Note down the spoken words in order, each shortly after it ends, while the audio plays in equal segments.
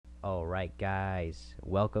Alright, guys,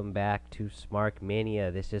 welcome back to Smart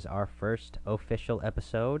Mania. This is our first official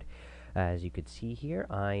episode. As you can see here,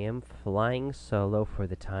 I am flying solo for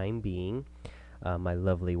the time being. My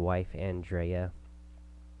lovely wife, Andrea,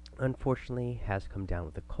 unfortunately has come down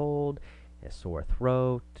with a cold, a sore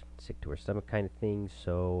throat, sick to her stomach kind of thing,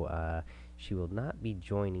 so she will not be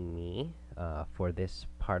joining me for this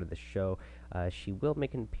part of the show. She will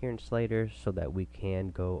make an appearance later so that we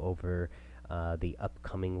can go over the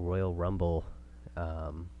upcoming Royal Rumble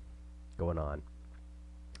going on.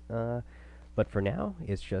 But for now,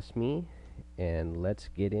 it's just me, and let's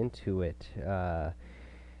get into it.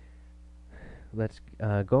 Let's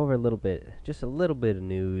go over a little bit, just a little bit of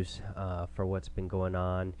news for what's been going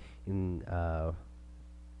on in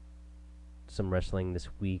some wrestling this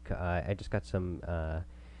week. I just got some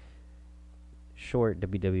short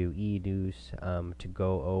WWE news to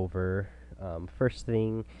go over. First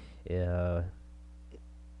thing, you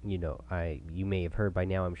may have heard by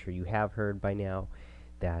now. I'm sure you have heard by now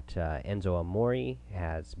that Enzo Amore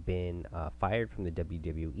has been fired from the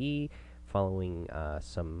WWE following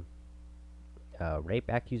some rape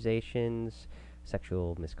accusations,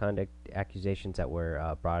 sexual misconduct accusations that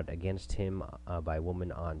were brought against him by a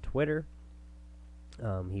woman on Twitter.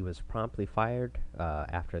 He was promptly fired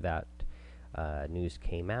after that news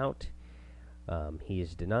came out. He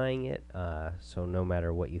is denying it, so no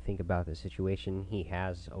matter what you think about the situation, he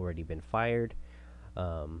has already been fired.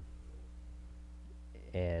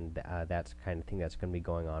 And that's the kind of thing that's going to be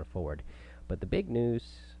going on forward. But the big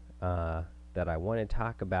news that I want to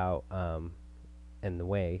talk about, and the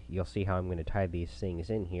way you'll see how I'm going to tie these things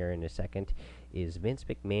in here in a second, is Vince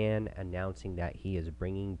McMahon announcing that he is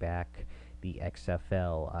bringing back the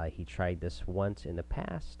XFL. He tried this once in the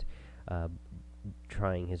past,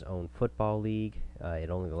 trying his own football league. It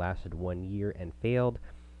only lasted 1 year and failed,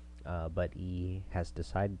 but he has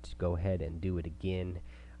decided to go ahead and do it again.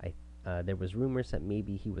 There was rumors that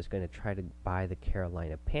maybe he was going to try to buy the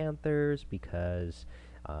Carolina Panthers because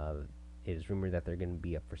it is rumored that they're going to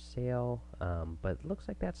be up for sale, but it looks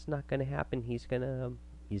like that's not going to happen. He's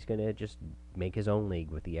gonna just make his own league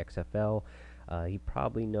with the XFL. He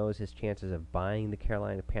probably knows his chances of buying the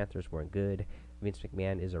Carolina Panthers weren't good. Vince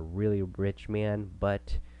McMahon is a really rich man,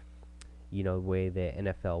 but the way the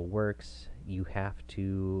NFL works, you have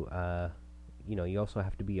to, you also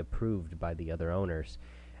have to be approved by the other owners.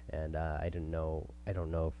 And I don't know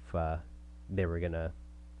if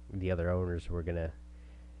the other owners were gonna,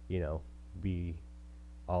 be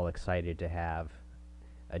all excited to have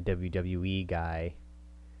a WWE guy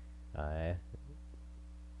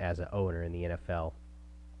as an owner in the NFL.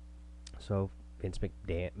 So Vince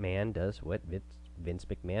McMahon does what Vince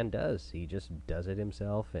McMahon does. He just does it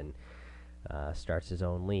himself and starts his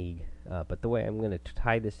own league. But the way I'm going to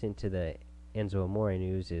tie this into the Enzo Amore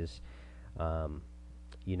news is, what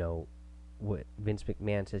Vince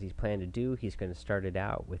McMahon says he's planning to do. He's going to start it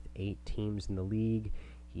out with 8 teams in the league.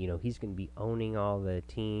 He's going to be owning all the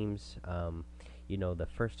teams. The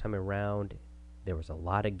first time around, there was a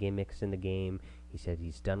lot of gimmicks in the game. He said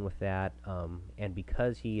he's done with that. And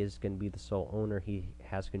because he is going to be the sole owner, he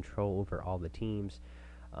has control over all the teams.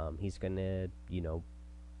 He's going to,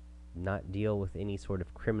 not deal with any sort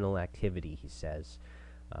of criminal activity, he says.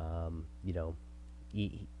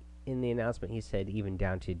 In the announcement, he said even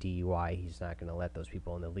down to DUI, he's not going to let those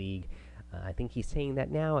people in the league. I think he's saying that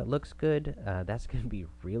now. It looks good. That's going to be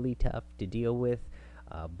really tough to deal with.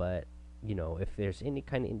 But, if there's any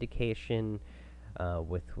kind of indication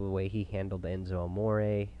with the way he handled Enzo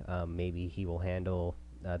Amore, maybe he will handle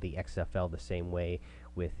the XFL the same way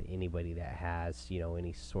with anybody that has,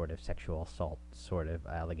 any sort of sexual assault sort of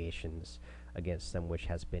allegations against them, which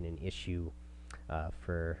has been an issue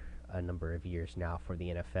for a number of years now for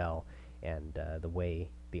the NFL, and the way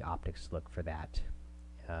the optics look for that,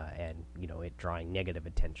 and it drawing negative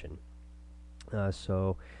attention.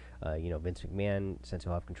 So Vince McMahon, since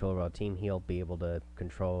he'll have control over our team, he'll be able to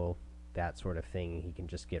control that sort of thing. He can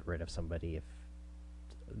just get rid of somebody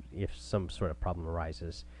if some sort of problem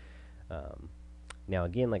arises. Now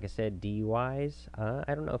again, like I said, DUIs,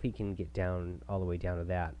 I don't know if he can get down all the way down to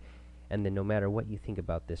that. And then no matter what you think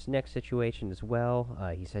about this next situation as well,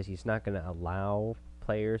 he says he's not going to allow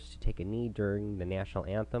players to take a knee during the national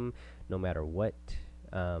anthem, no matter what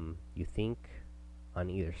you think on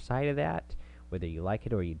either side of that, whether you like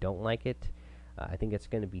it or you don't like it. I think it's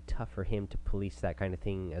going to be tough for him to police that kind of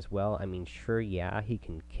thing as well. I mean, sure, yeah, he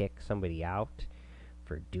can kick somebody out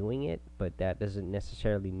for doing it, but that doesn't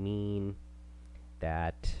necessarily mean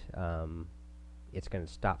that it's going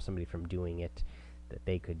to stop somebody from doing it. That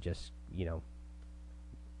they could just,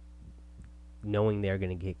 knowing they're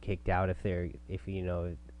going to get kicked out if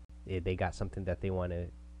they got something that they want to,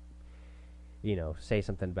 say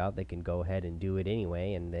something about, they can go ahead and do it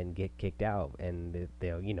anyway, and then get kicked out, and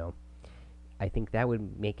they'll, I think that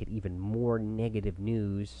would make it even more negative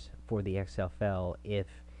news for the XFL if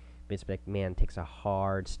Vince McMahon takes a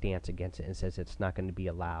hard stance against it and says it's not going to be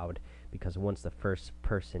allowed, because once the first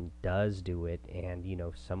person does do it, and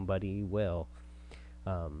somebody will,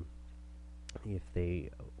 if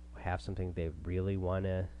they have something they really want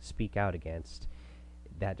to speak out against,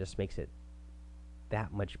 that just makes it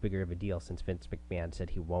that much bigger of a deal, since Vince McMahon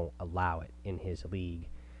said he won't allow it in his league.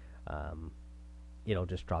 It'll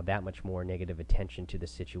just draw that much more negative attention to the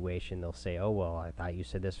situation. They'll say, oh, well, I thought you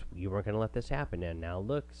said this, you weren't going to let this happen, and now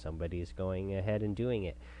look, somebody's going ahead and doing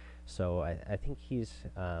it. So I think he's,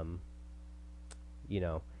 can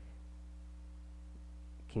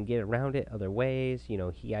get around it other ways.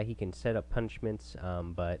 He can set up punishments,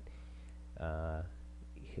 but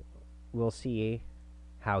we'll see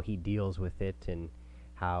how he deals with it and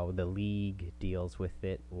how the league deals with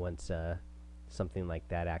it once something like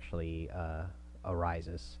that actually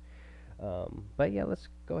arises. But yeah, let's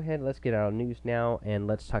go ahead. Let's get our news now, and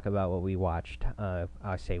let's talk about what we watched.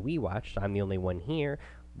 I say we watched. I'm the only one here,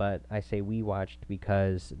 but I say we watched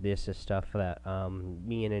because this is stuff that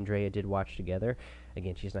me and Andrea did watch together.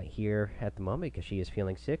 Again, she's not here at the moment because she is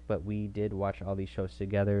feeling sick, but we did watch all these shows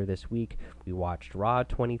together this week. We watched Raw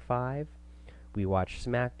 25. We watched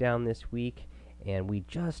SmackDown this week, and we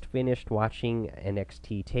just finished watching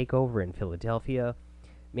NXT Takeover in Philadelphia.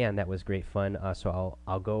 Man, that was great fun. So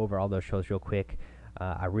I'll go over all those shows real quick.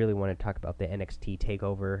 I really want to talk about the NXT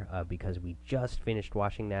Takeover because we just finished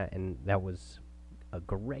watching that, and that was a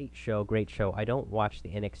great show. Great show. I don't watch the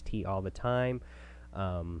NXT all the time,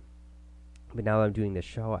 but now that I'm doing this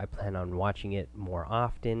show, I plan on watching it more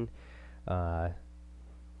often.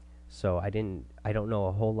 So I don't know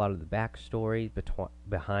a whole lot of the backstory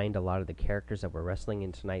behind a lot of the characters that were wrestling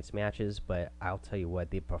in tonight's matches, but I'll tell you what,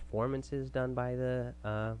 the performances done by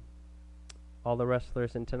all the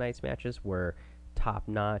wrestlers in tonight's matches were top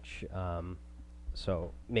notch.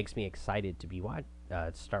 So makes me excited to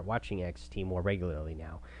start watching NXT more regularly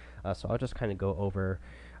now. So I'll just kind of go over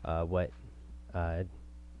what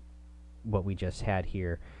we just had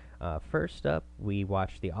here. First up, we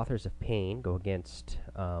watched the Authors of Pain go against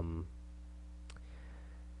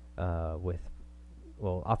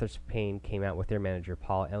Authors of Pain came out with their manager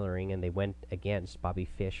Paul Ellering, and they went against Bobby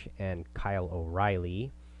Fish and Kyle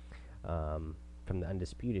O'Reilly from the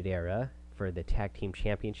Undisputed Era for the Tag Team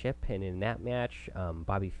Championship. And in that match,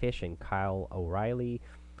 Bobby Fish and Kyle O'Reilly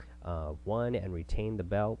won and retained the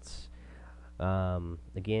belts.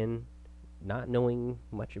 Again, not knowing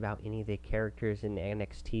much about any of the characters in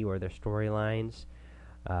NXT or their storylines,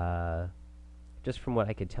 just from what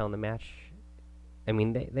I could tell in the match, I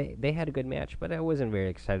mean, they had a good match, but I wasn't very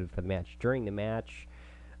excited for the match. During the match,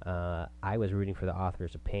 I was rooting for the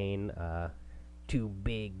Authors of Pain. Two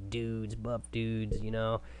big dudes, buff dudes,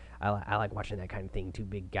 I like watching that kind of thing, two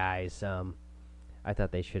big guys. I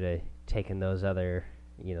thought they should have taken those other,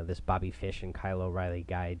 this Bobby Fish and Kyle O'Reilly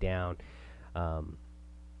guy down.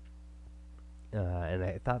 And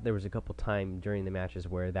I thought there was a couple times during the matches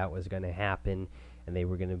where that was going to happen, and they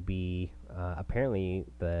were going to be apparently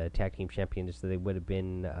the tag team champions. So they would have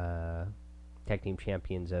been tag team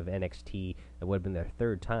champions of NXT. It would have been their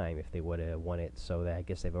third time if they would have won it. So I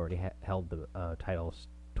guess they've already held the titles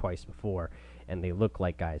twice before, and they look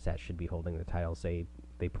like guys that should be holding the titles. They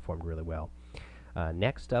performed really well.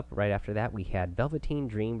 Next up, right after that, we had Velveteen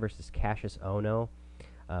Dream versus Cassius Ohno.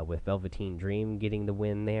 With Velveteen Dream getting the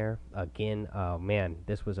win there. Again, oh man,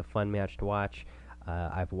 this was a fun match to watch.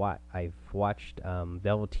 I've watched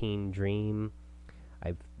Velveteen Dream,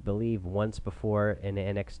 I believe, once before in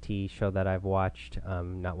an NXT show that I've watched.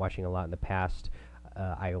 Not watching a lot in the past.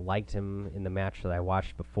 I liked him in the match that I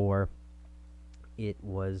watched before. It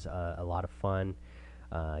was a lot of fun.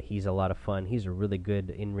 He's a lot of fun. He's a really good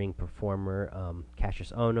in-ring performer.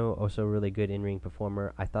 Cassius Ohno, also a really good in-ring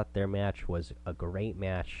performer. I thought their match was a great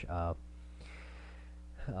match. A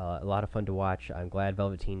lot of fun to watch. I'm glad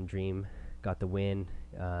Velveteen Dream got the win,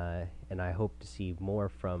 and I hope to see more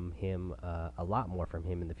from him, a lot more from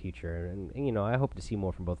him in the future. And I hope to see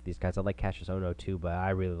more from both of these guys. I like Cassius Ohno too, but I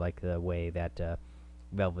really like the way that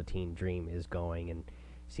Velveteen Dream is going, and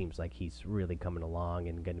seems like he's really coming along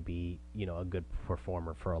and going to be, a good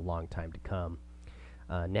performer for a long time to come.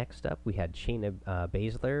 Next up, we had Shayna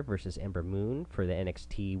Baszler versus Ember Moon for the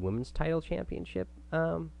NXT Women's Title Championship.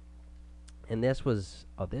 And this was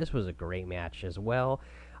a great match as well.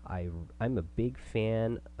 I'm a big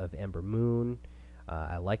fan of Ember Moon.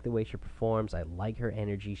 I like the way she performs. I like her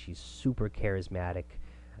energy. She's super charismatic.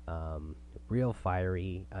 real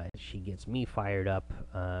fiery. She gets me fired up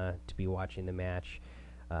to be watching the match.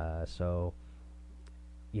 So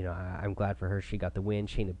I'm glad for her. She got the win.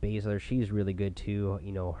 Shayna Baszler, she's really good too.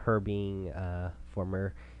 Her being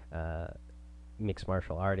former mixed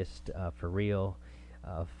martial artist, for real,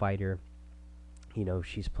 fighter.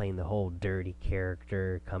 She's playing the whole dirty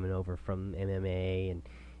character coming over from MMA, and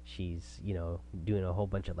she's, doing a whole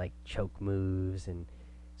bunch of like choke moves and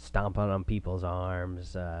stomping on people's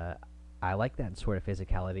arms. I like that sort of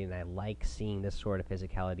physicality, and I like seeing this sort of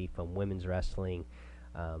physicality from women's wrestling.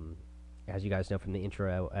 As you guys know from the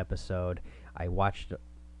intro episode, I watched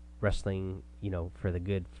wrestling, for the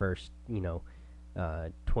good first,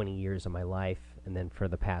 20 years of my life, and then for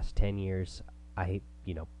the past 10 years, I,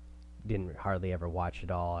 didn't hardly ever watch it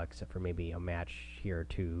all, except for maybe a match here or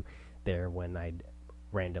two there when I'd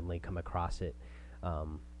randomly come across it.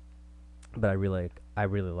 But I really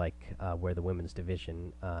like where the women's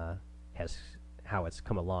division how it's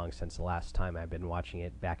come along since the last time I've been watching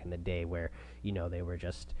it back in the day, where they were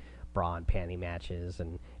just bra and panty matches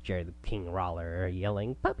and Jerry the King Lawler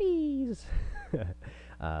yelling puppies.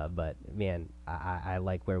 But man, I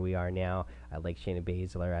like where we are now. I like Shayna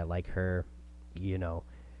Baszler. I like her,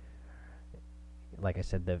 like I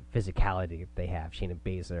said, the physicality they have. Shayna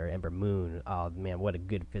Baszler, Ember Moon. Oh man, what a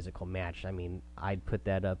good physical match. I mean, I'd put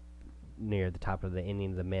that up near the top of any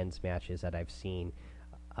of the men's matches that I've seen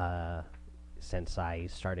since I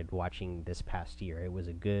started watching this past year. It was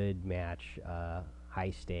a good match,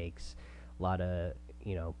 high stakes, a lot of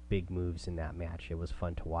big moves in that match. It was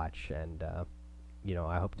fun to watch, and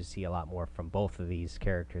I hope to see a lot more from both of these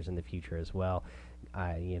characters in the future as well.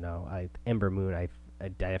 Ember Moon, I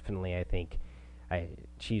definitely, I think.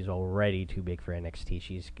 She's already too big for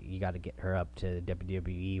NXT. You got to get her up to the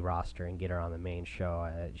WWE roster and get her on the main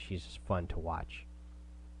show. She's just fun to watch.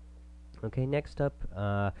 Okay, next up,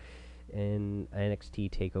 in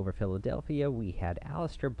NXT Takeover Philadelphia, we had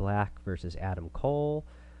Aleister Black versus Adam Cole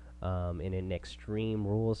in an Extreme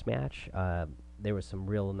Rules match. There was some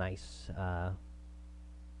real nice,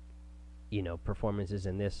 performances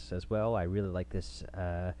in this as well. I really like this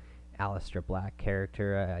Aleister Black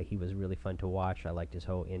character. He was really fun to watch. I liked his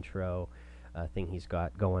whole intro thing he's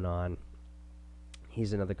got going on.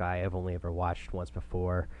 He's another guy I've only ever watched once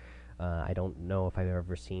before. I don't know if I've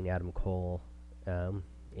ever seen Adam Cole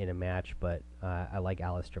in a match, but I like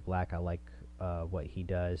Aleister Black. I like what he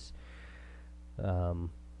does.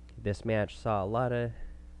 This match saw a lot of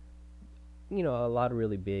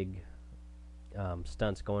really big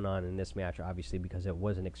stunts going on in this match, obviously, because it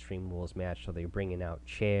was an Extreme Rules match. So they're bringing out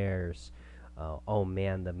chairs. Oh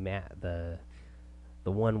man, the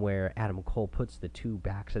one where Adam Cole puts the two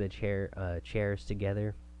backs of the chairs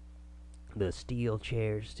together, the steel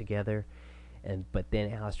chairs together, but then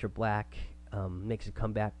Aleister Black makes a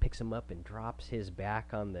comeback, picks him up, and drops his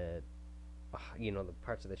back on the the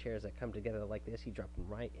parts of the chairs that come together like this. He dropped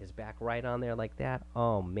his back right on there like that.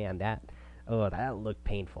 Oh man, that looked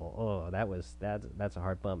painful. Oh, that's a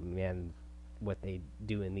hard bump, man. What they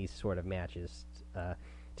do in these sort of matches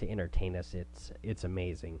to entertain us, it's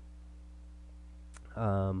amazing.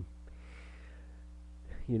 The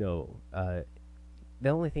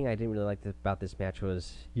only thing I didn't really like about this match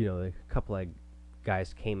was, a couple of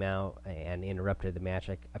guys came out and interrupted the match.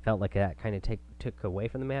 I felt like that kind of took away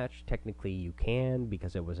from the match. Technically, you can,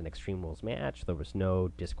 because it was an Extreme Rules match. There was no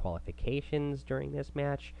disqualifications during this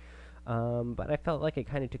match. But I felt like it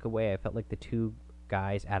kind of took away. I felt like the two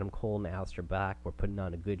guys, Adam Cole and Aleister Black, were putting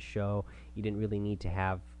on a good show. You didn't really need to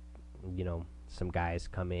have, some guys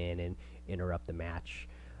come in and interrupt the match.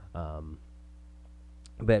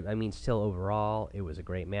 But, I mean, still overall, it was a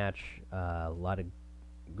great match. A lot of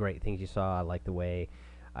great things you saw. I like the way,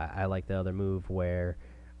 I like the other move where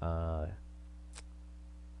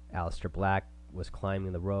Aleister Black was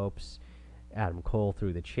climbing the ropes. Adam Cole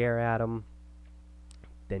threw the chair at him,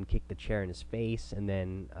 then kicked the chair in his face, and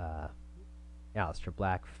then Aleister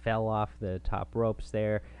Black fell off the top ropes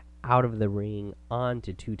there, out of the ring,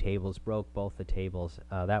 onto two tables, broke both the tables.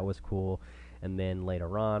 That was cool. And then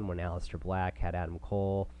later on, when Aleister Black had Adam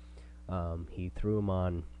Cole, he threw him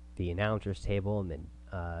on the announcer's table and then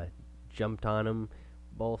jumped on him,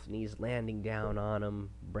 both knees landing down on him,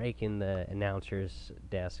 breaking the announcer's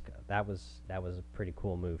desk. That was a pretty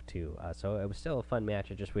cool move too. So it was still a fun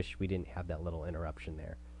match. I just wish we didn't have that little interruption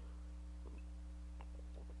there.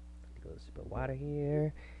 Go a sip of water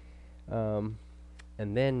here. And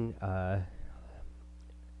then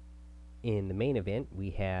in the main event,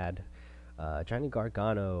 we had Johnny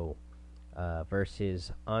Gargano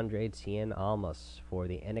versus Andre Cien Almas for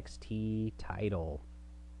the NXT title,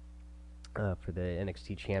 for the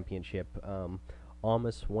NXT Championship.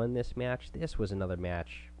 Almas won this match. This was another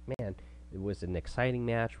match. Man, it was an exciting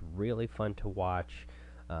match, really fun to watch.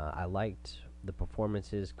 I liked the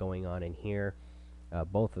performances going on in here.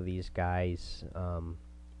 Both of these guys,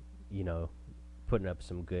 you know, putting up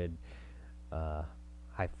some good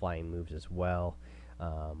high flying moves as well.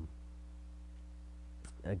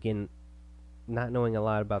 Again, not knowing a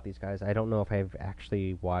lot about these guys, I don't know if I've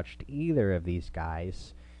actually watched either of these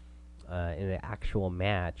guys in an actual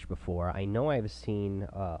match before. I know I've seen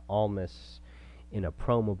Almas in a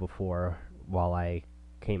promo before while I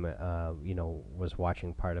was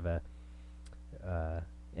watching part of a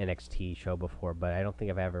NXT show before, but I don't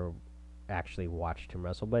think I've ever actually watched him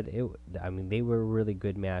wrestle. But they were a really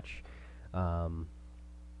good match. I'd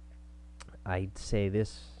say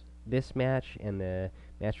this match and the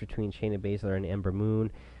match between Shayna Baszler and Ember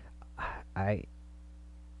Moon, I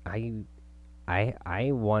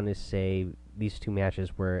want to say these two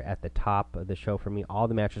matches were at the top of the show for me. All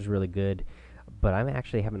the matches were really good, but I'm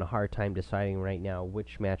actually having a hard time deciding right now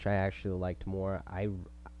which match I actually liked more. I'm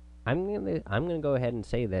gonna go ahead and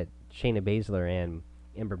say that Shayna Baszler and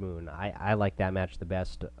Ember Moon. I like that match the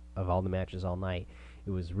best of all the matches all night.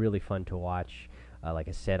 It was really fun to watch. Like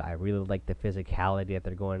I said, I really like the physicality that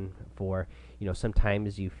they're going for.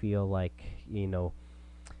 Sometimes you feel like,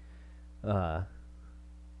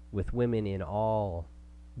 with women in all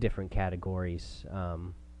different categories,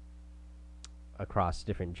 across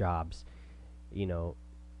different jobs, they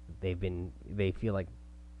feel like,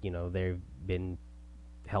 they've been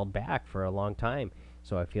held back for a long time.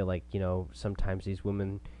 So I feel like, sometimes these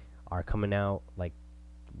women are coming out like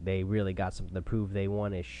they really got something to prove. They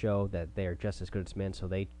want to show that they're just as good as men, so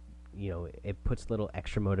they, it puts little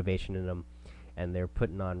extra motivation in them, and they're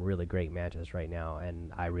putting on really great matches right now,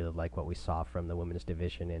 and I really like what we saw from the women's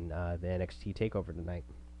division in the NXT Takeover tonight.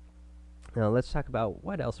 Now let's talk about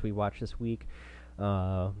what else we watched this week.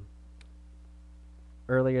 Earlier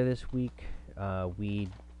this week, we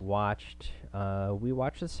watched the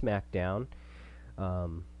SmackDown.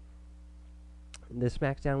 The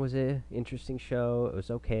SmackDown was an interesting show. It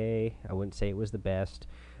was okay. I wouldn't say it was the best.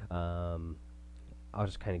 I'll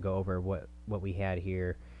just kind of go over what we had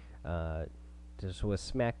here. This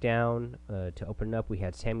was SmackDown. To open up, we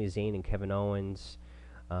had Sami Zayn and Kevin Owens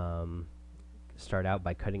start out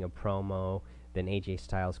by cutting a promo. Then AJ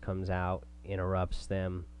Styles comes out, interrupts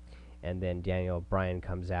them, and then Daniel Bryan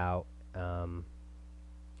comes out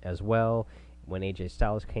as well. When AJ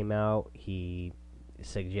Styles came out, he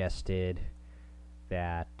suggested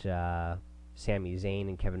that Sami Zayn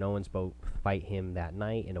and Kevin Owens both fight him that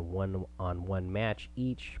night in a one-on-one match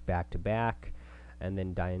each, back-to-back. And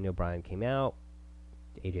then Daniel Bryan came out.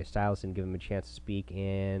 AJ Styles didn't give him a chance to speak,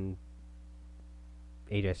 and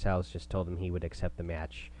AJ Styles just told him he would accept the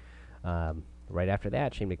match. Right after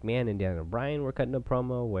that, Shane McMahon and Daniel Bryan were cutting a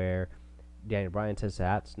promo where Daniel Bryan says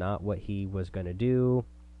that's not what he was going to do,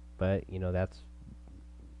 but, that's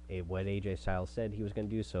what AJ Styles said he was going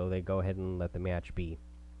to do, so they go ahead and let the match be.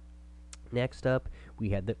 Next up, we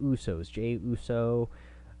had the Usos. Jey Uso,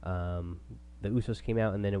 the Usos came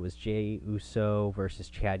out, and then it was Jey Uso versus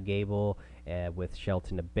Chad Gable, with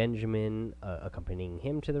Shelton Benjamin accompanying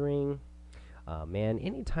him to the ring. Man,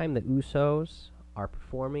 anytime the Usos are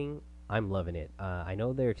performing, I'm loving it. I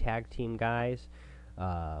know they're tag team guys,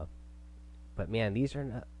 but man, these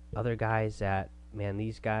are other guys that,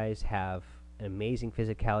 these guys have amazing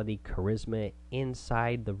physicality, charisma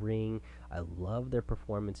inside the ring. I love their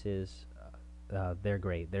performances. They're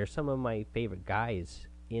great. They're some of my favorite guys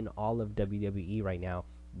in all of WWE right now,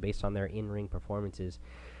 based on their in-ring performances.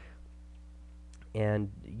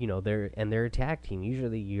 And they're a tag team.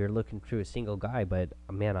 Usually you're looking through a single guy, but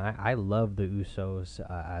man, I love the Usos.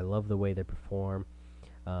 I love the way they perform.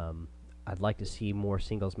 I'd like to see more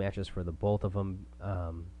singles matches for the both of them,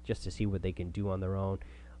 just to see what they can do on their own.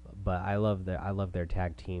 But I love their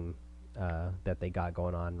tag team that they got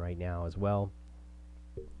going on right now as well.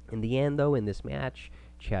 In the end, though, in this match,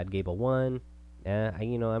 Chad Gable won.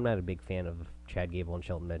 I'm not a big fan of Chad Gable and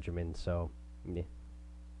Shelton Benjamin, so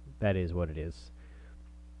that is what it is.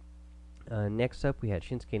 Next up, we had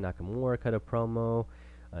Shinsuke Nakamura cut a promo,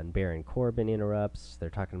 and Baron Corbin interrupts. They're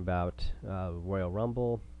talking about Royal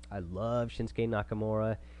Rumble. I love Shinsuke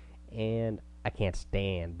Nakamura, and I can't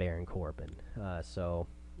stand Baron Corbin. So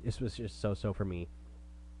this was just so for me.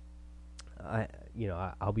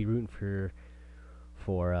 I'll be rooting for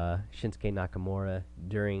Shinsuke Nakamura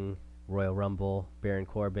during Royal Rumble. Baron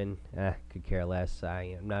Corbin, could care less.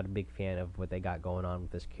 I am not a big fan of what they got going on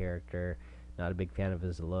with this character. Not a big fan of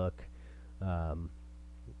his look.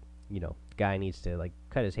 Guy needs to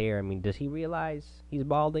cut his hair. I mean, does he realize he's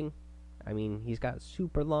balding? I mean, he's got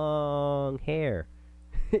super long hair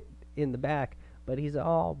in the back, but he's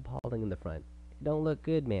all balding in the front. It don't look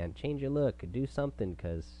good, man. Change your look. Do something,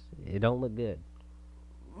 cause it don't look good.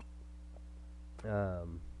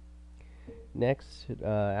 Um, Next,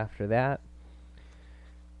 after that,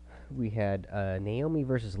 we had Naomi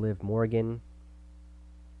versus Liv Morgan.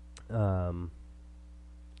 Um,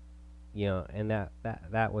 and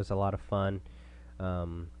that was a lot of fun.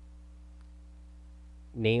 Um,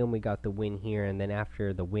 Naomi got the win here, and then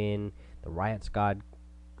after the win, the Riot Squad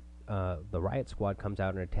comes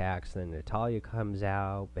out and attacks. Then Natalya comes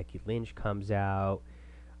out, Becky Lynch comes out.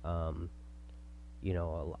 Um,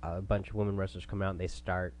 a bunch of women wrestlers come out and they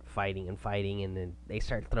start fighting and fighting, and then they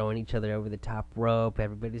start throwing each other over the top rope.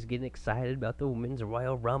 Everybody's getting excited about the Women's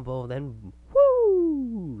Royal Rumble. Then,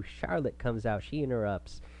 woo! Charlotte comes out. She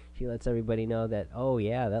interrupts. She lets everybody know that, oh,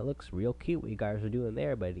 yeah, that looks real cute what you guys are doing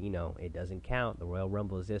there, but, it doesn't count. The Royal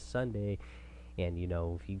Rumble is this Sunday, and,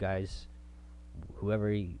 if you guys,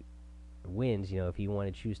 whoever wins, if you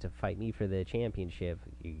want to choose to fight me for the championship,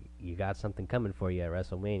 you got something coming for you at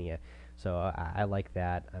WrestleMania. So I like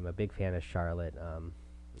that. I'm a big fan of Charlotte.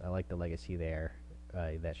 I like the legacy there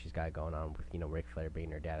that she's got going on with Ric Flair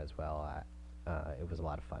being her dad as well. It was a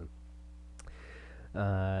lot of fun.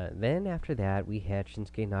 Then after that, we had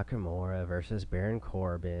Shinsuke Nakamura versus Baron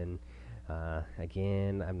Corbin.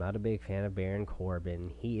 Again, I'm not a big fan of Baron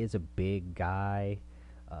Corbin. He is a big guy,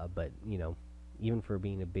 but even for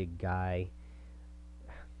being a big guy,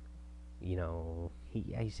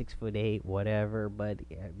 he's 6'8", whatever. But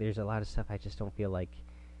there's a lot of stuff I just don't feel like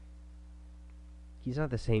he's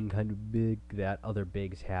not the same kind of big that other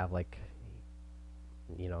bigs have. Like,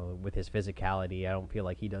 with his physicality, I don't feel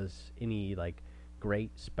like he does any like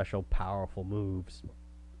great, special, powerful moves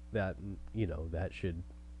that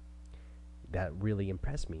that really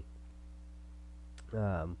impress me.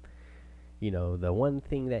 The one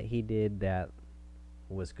thing that he did that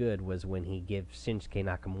was good was when he gives Shinsuke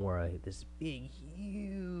Nakamura this big,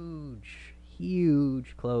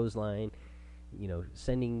 huge clothesline,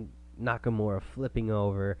 sending Nakamura flipping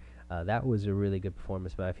over. That was a really good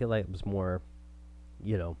performance, but I feel like it was more,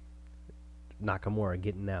 Nakamura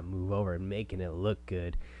getting that move over and making it look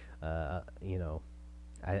good. I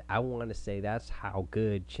want to say that's how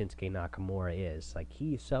good Shinsuke Nakamura is. Like,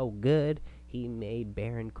 he's so good, he made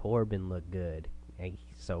Baron Corbin look good.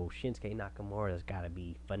 So Shinsuke Nakamura's got to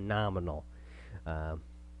be phenomenal. I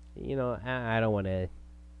don't want to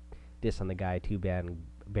diss on the guy too bad,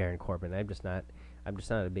 Baron Corbin. I'm just not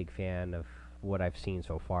a big fan of what I've seen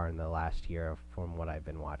so far in the last year from what I've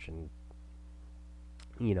been watching.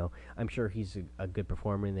 I'm sure he's a good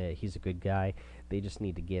performer and that he's a good guy. They just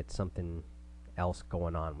need to get something else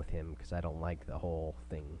going on with him, because I don't like the whole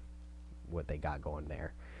thing, what they got going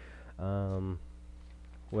there.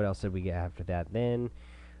 What else did we get after that? Then,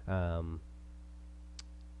 after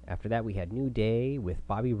that, we had New Day with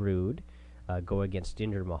Bobby Roode go against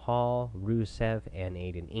Jinder Mahal, Rusev, and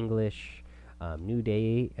Aiden English. New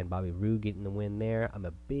Day and Bobby Roode getting the win there. I'm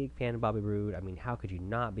a big fan of Bobby Roode. I mean, how could you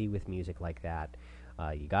not be with music like that?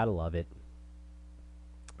 You gotta love it.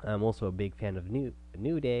 I'm also a big fan of New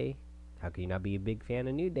Day. How can you not be a big fan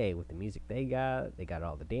of New Day with the music they got? They got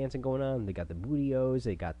all the dancing going on. They got the bootios.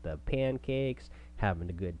 They got the pancakes. Having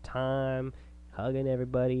a good time, hugging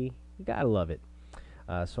everybody. You gotta love it.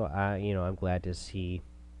 So I'm glad to see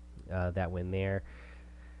that win there.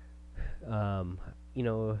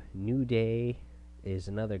 New Day is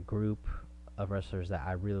another group of wrestlers that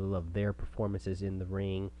I really love their performances in the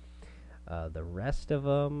ring. The rest of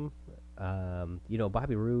them,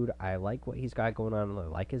 Bobby Roode, I like what he's got going on. I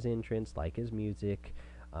like his entrance, like his music.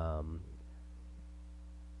 I'd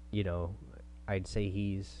say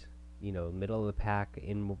he's, middle of the pack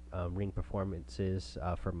in ring performances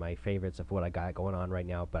for my favorites of what I got going on right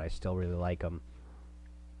now, but I still really like him.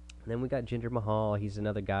 And then we got Jinder Mahal. He's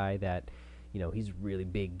another guy that, he's a really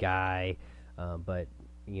big guy, but,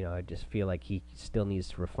 I just feel like he still needs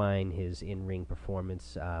to refine his in-ring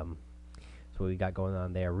performance. So what we got going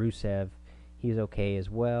on there. Rusev, he's okay as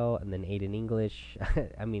well. And then Aiden English.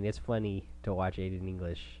 I mean, it's funny to watch Aiden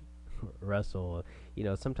English wrestle.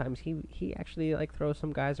 Sometimes he actually like throws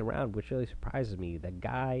some guys around, which really surprises me. The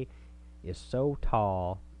guy is so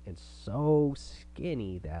tall and so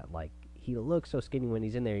skinny that like he looks so skinny when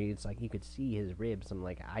he's in there. It's like you could see his ribs. I'm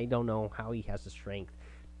like, I don't know how he has the strength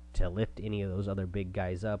to lift any of those other big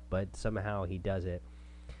guys up, but somehow he does it.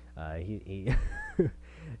 He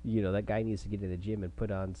that guy needs to get in the gym and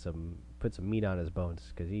put some meat on his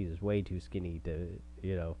bones, because he is way too skinny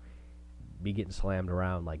to be getting slammed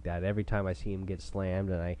around like that. Every time I see him get slammed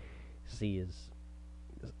and I see his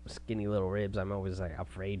skinny little ribs. I'm always like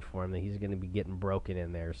afraid for him that he's going to be getting broken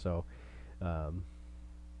in there. So, um,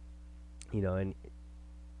 and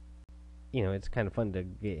it's kind of fun to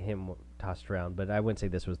get him tossed around. But I wouldn't say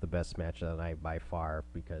this was the best match of the night by far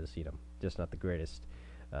because just not the greatest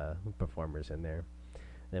performers in there.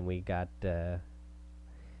 Then we got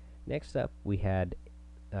next up we had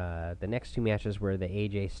the next two matches were the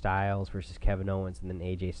AJ Styles versus Kevin Owens, and then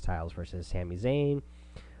AJ Styles versus Sami Zayn.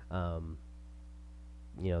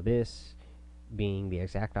 This being the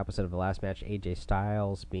exact opposite of the last match, AJ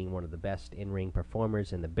Styles being one of the best in-ring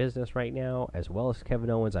performers in the business right now, as well as Kevin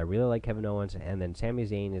Owens. I really like Kevin Owens, and then Sami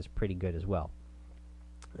Zayn is pretty good as well.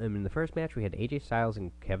 In the first match, we had AJ Styles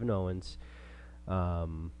and Kevin Owens.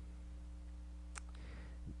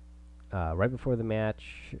 Right before the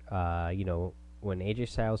match, when AJ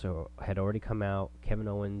Styles had already come out, Kevin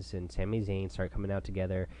Owens and Sami Zayn start coming out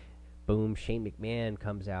together. Boom, Shane McMahon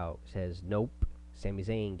comes out, says, "Nope, Sami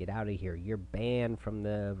Zayn, get out of here. You're banned from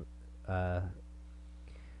the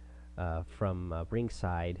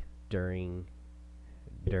ringside during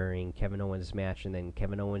Kevin Owens' match, and then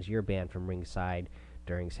Kevin Owens, you're banned from ringside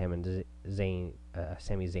during Sami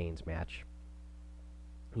Zayn's match."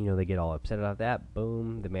 They get all upset about that.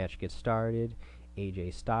 Boom, the match gets started.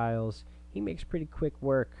 AJ Styles, he makes pretty quick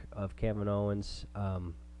work of Kevin Owens,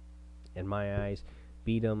 in my eyes.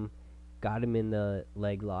 Beat him, got him in the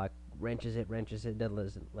leg lock, wrenches it,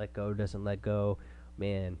 doesn't let go.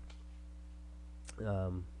 Man,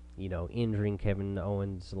 injuring Kevin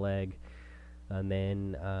Owens' leg. And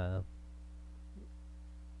then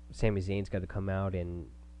Sami Zayn's got to come out and,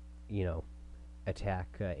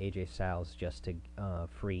 attack AJ Styles just to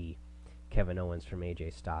free Kevin Owens from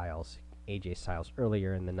AJ Styles. AJ Styles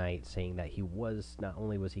earlier in the night saying that not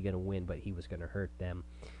only was he going to win, but he was going to hurt them.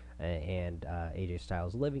 And AJ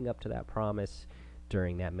Styles living up to that promise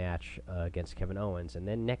during that match against Kevin Owens. And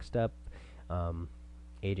then next up,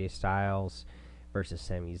 AJ Styles versus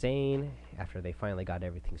Sami Zayn. After they finally got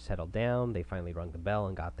everything settled down, they finally rung the bell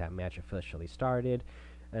and got that match officially started.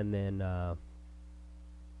 And then,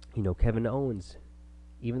 Kevin Owens,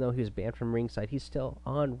 even though he was banned from ringside, he's still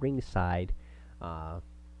on ringside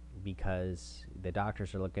because the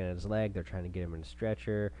doctors are looking at his leg. They're trying to get him in a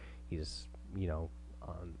stretcher. He's, on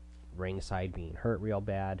ringside being hurt real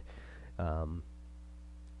bad. And,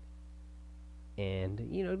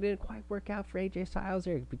 it didn't quite work out for AJ Styles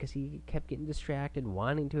there because he kept getting distracted,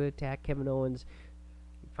 wanting to attack Kevin Owens.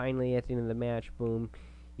 Finally, at the end of the match, boom,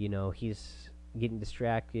 he's getting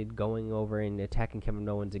distracted, going over and attacking Kevin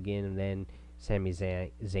Owens again, and then Sami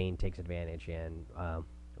Zayn takes advantage and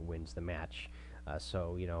wins the match.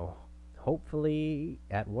 So, hopefully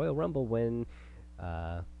at Royal Rumble when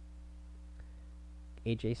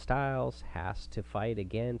AJ Styles has to fight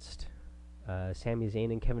against Sami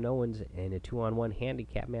Zayn and Kevin Owens in a 2-on-1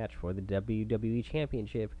 handicap match for the WWE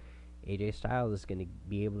Championship, AJ Styles is going to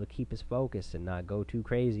be able to keep his focus and not go too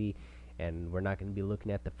crazy, and we're not going to be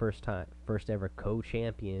looking at the first ever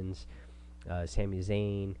co-champions, Sami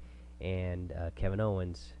Zayn and Kevin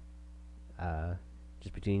Owens.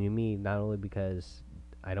 Just between you and me, not only because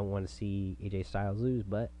I don't want to see AJ Styles lose,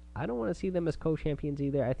 but I don't want to see them as co-champions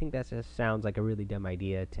either. I think that just sounds like a really dumb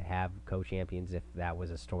idea to have co-champions if that was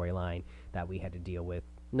a storyline that we had to deal with.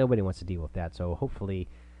 Nobody wants to deal with that, so hopefully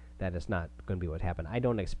that is not going to be what happened. I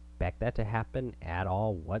don't expect that to happen at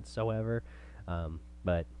all whatsoever,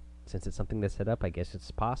 but since it's something that's set up, I guess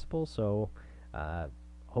it's possible, so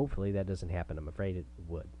hopefully that doesn't happen. I'm afraid it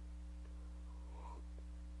would.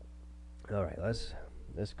 All right, let's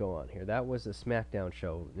go on here. That was the SmackDown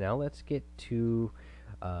show. Now let's get to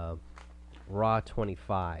Raw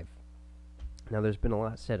 25. Now, there's been a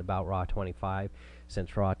lot said about Raw 25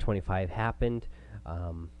 since Raw 25 happened.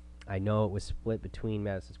 I know it was split between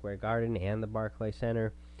Madison Square Garden and the Barclays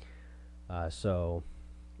Center. So,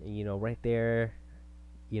 right there,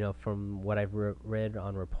 from what I've read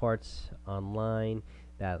on reports online,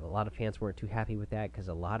 that a lot of fans weren't too happy with that because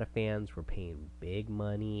a lot of fans were paying big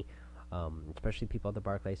money, especially people at the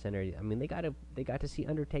Barclays Center. I mean, they got to see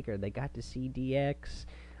Undertaker, they got to see DX.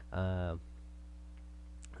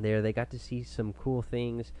 They got to see some cool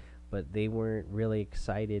things, but they weren't really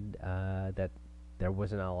excited that there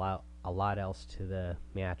wasn't a lot else to the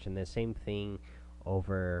match. And the same thing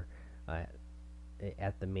over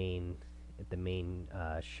at the main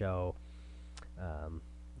show. I'm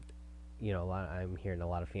hearing a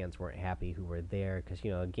lot of fans weren't happy who were there because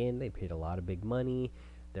again, they paid a lot of big money.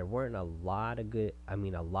 There weren't a lot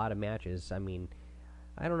of matches. I mean,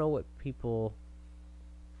 I don't know what people.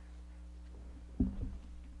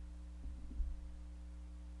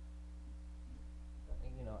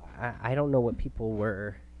 I don't know what people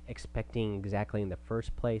were expecting exactly in the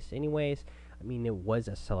first place, anyways. I mean, it was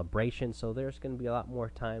a celebration, so there's going to be a lot more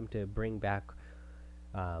time to bring back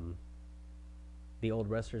um, the old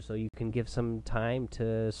wrestlers, so you can give some time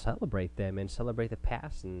to celebrate them and celebrate the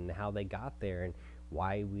past and how they got there and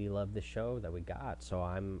why we love the show that we got. So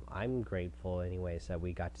I'm grateful, anyways, that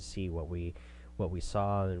we got to see what we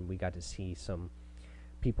saw, and we got to see some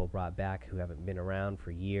people brought back who haven't been around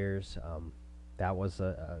for years. That was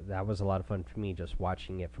a lot of fun for me, just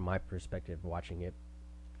watching it from my perspective, watching it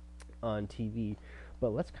on TV.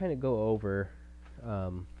 But let's kind of go over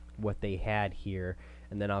what they had here,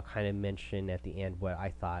 and then I'll kind of mention at the end what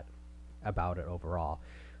I thought about it overall.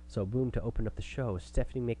 So, boom, to open up the show,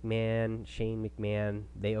 Stephanie McMahon, Shane McMahon,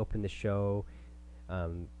 they open the show.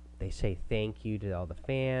 They say thank you to all the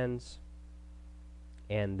fans,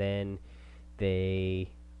 and then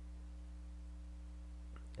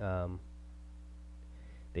um,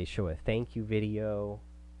 they show a thank you video.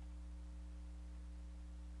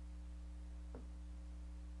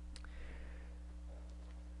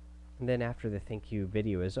 And then after the thank you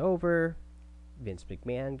video is over, Vince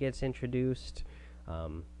McMahon gets introduced.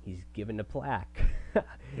 He's given a plaque.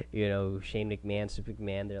 Shane McMahon, Super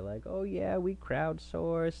McMahon, they're like, oh yeah, we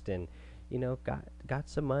crowdsourced and, got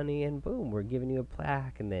some money, and boom, we're giving you a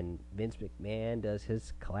plaque. And then Vince McMahon does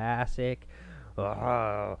his classic,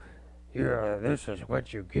 oh, yeah, this is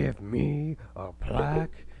what you give me, a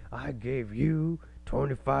plaque. I gave you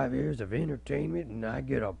 25 years of entertainment and I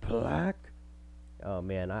get a plaque. Oh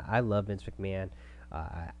man, I love Vince McMahon.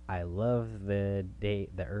 I love the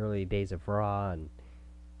early days of Raw, and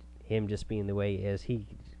him just being the way he is. He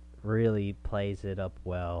really plays it up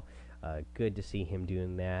well. Good to see him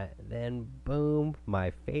doing that. Then boom,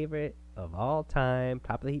 my favorite of all time,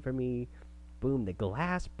 top of the heap for me. Boom, the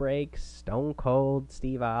glass breaks. Stone Cold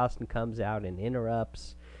Steve Austin comes out and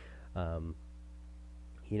interrupts.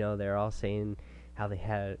 They're all saying how they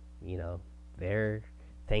had, they're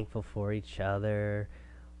thankful for each other.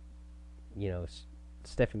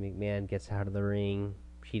 Stephanie McMahon gets out of the ring.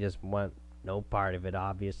 She doesn't want no part of it,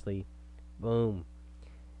 obviously. Boom.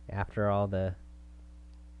 After all the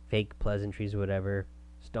fake pleasantries, whatever,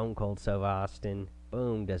 Stone Cold Steve Austin,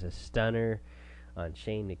 boom, does a stunner on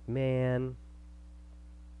Shane McMahon.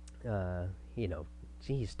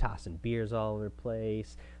 He's tossing beers all over the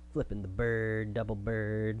place, flipping the bird, double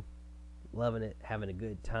bird, loving it, having a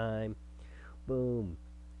good time. Boom.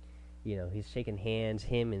 He's shaking hands.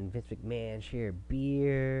 Him and Vince McMahon share a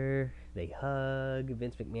beer. They hug.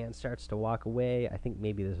 Vince McMahon starts to walk away. I think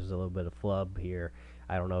maybe this was a little bit of flub here.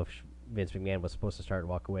 I don't know if Vince McMahon was supposed to start to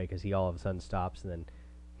walk away, because he all of a sudden stops, and then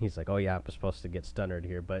he's like, oh yeah, I'm supposed to get stunnered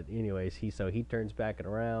here. But anyways, he turns back and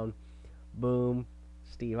around. Boom.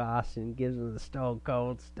 Steve Austin gives him the Stone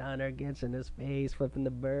Cold Stunner, gets in his face, flipping the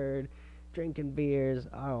bird, drinking beers.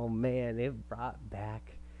 Oh man, it brought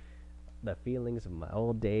back the feelings of my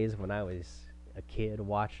old days when I was a kid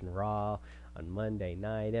watching Raw on Monday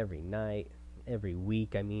night, every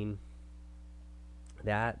week. I mean,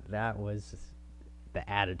 that was the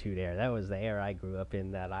Attitude Era. That was the era I grew up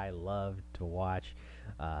in that I loved to watch.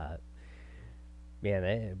 Man,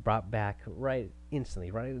 it brought back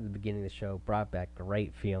instantly, right at the beginning of the show, brought back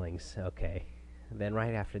great feelings. Okay. Then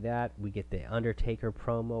right after that, we get the Undertaker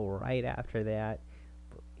promo. Right after that,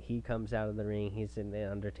 he comes out of the ring. He's in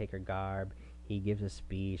the Undertaker garb. He gives a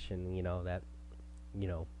speech, and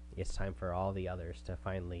it's time for all the others to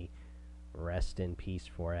finally rest in peace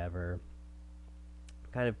forever.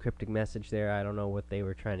 Kind of cryptic message there. I don't know what they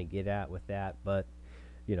were trying to get at with that, but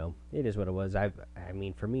it is what it was. I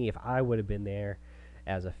mean, for me, if I would have been there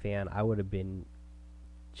as a fan, I would have been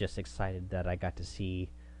just excited that I got to see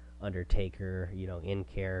Undertaker, in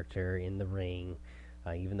character in the ring.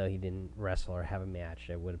 Even though he didn't wrestle or have a match,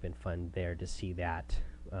 it would have been fun there to see that.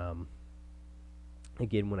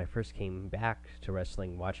 Again, when I first came back to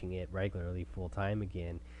wrestling, watching it regularly full time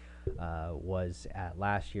again, was at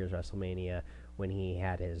last year's WrestleMania when he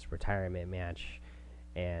had his retirement match.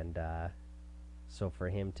 And so for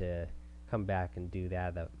him to come back and do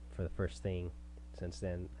that for the first thing since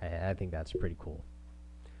then, I think that's pretty cool.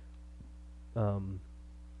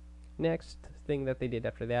 Next thing that they did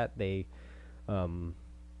after that, they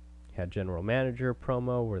had general manager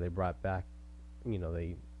promo where they brought back,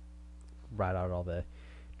 they brought out all the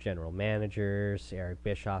general managers. Eric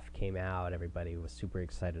Bischoff came out. Everybody was super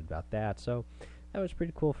excited about that. So that was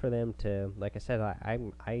pretty cool for them to, like I said,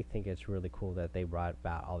 I think it's really cool that they brought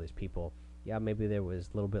about all these people. Yeah, maybe there was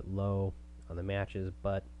a little bit low on the matches,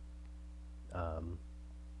 but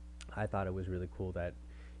I thought it was really cool that,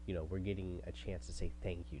 we're getting a chance to say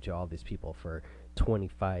thank you to all these people for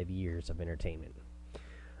 25 years of entertainment.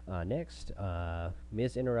 Next,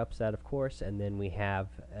 Miz interrupts that, of course, and then we have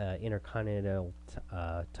Intercontinental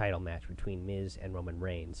title match between Miz and Roman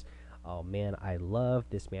Reigns. Oh man, I love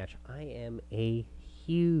this match. I am a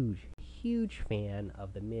huge fan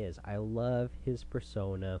of the Miz. I love his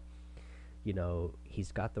persona. You know,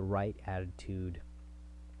 he's got the right attitude.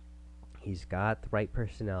 He's got the right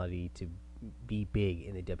personality to be big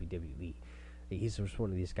in the WWE. He's just one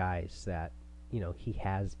of these guys that, he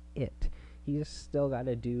has it. He's still got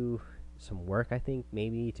to do some work, I think,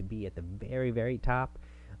 maybe to be at the very top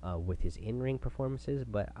with his in-ring performances.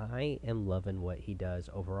 But I am loving what he does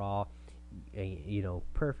overall.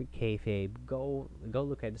 Perfect kayfabe. Go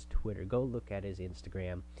look at his Twitter. Go look at his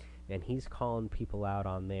Instagram, and he's calling people out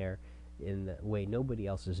on there in the way nobody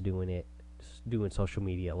else is doing social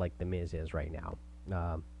media like the Miz is right now.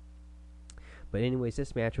 But anyways,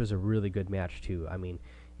 this match was a really good match too. I mean,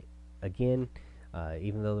 again,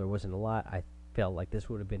 even though there wasn't a lot, I felt like this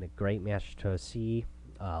would have been a great match to see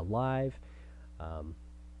live.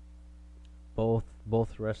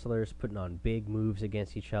 Both wrestlers putting on big moves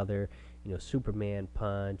against each other. Superman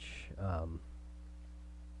punch,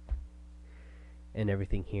 and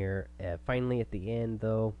everything here. Finally, at the end,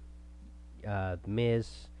 though, the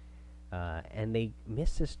Miz. And they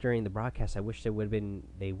missed this during the broadcast. I wish they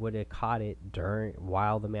would have caught it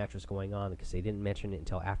while the match was going on, because they didn't mention it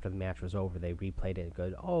until after the match was over. They replayed it and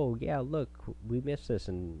go, "Oh yeah, look, we missed this,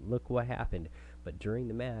 and look what happened." But during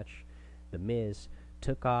the match, the Miz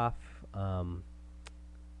took off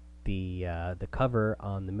the cover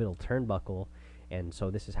on the middle turnbuckle, and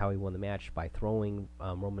so this is how he won the match, by throwing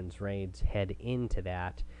Roman Reigns' head into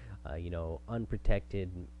that,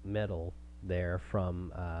 unprotected metal there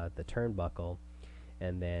from the turnbuckle,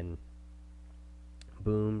 and then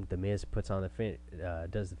boom, the Miz puts on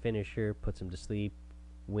does the finisher, puts him to sleep,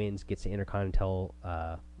 wins, gets the Intercontinental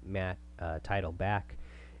title back.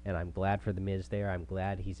 And I'm glad for the Miz there. I'm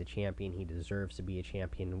glad he's a champion. He deserves to be a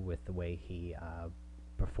champion with the way he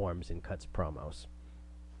performs and cuts promos.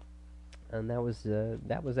 And that was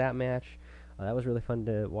that match. That was really fun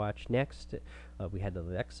to watch. Next, we had the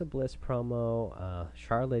Alexa Bliss promo.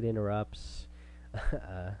 Charlotte interrupts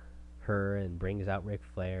her and brings out Ric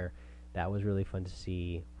Flair. That was really fun to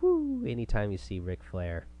see. Woo! Anytime you see Ric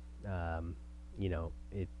Flair,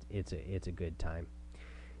 it's a good time.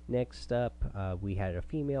 Next up, we had a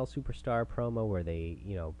female superstar promo where they,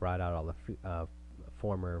 brought out all the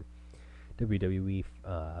former WWE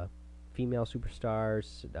female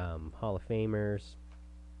superstars, Hall of Famers.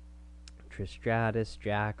 Trish Stratus,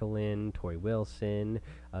 Jacqueline, Tori Wilson.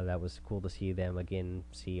 That was cool to see them again,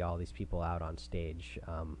 see all these people out on stage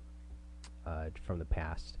from the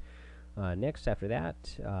past. Next, after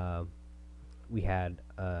that, we had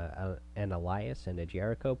an Elias and a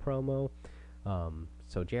Jericho promo.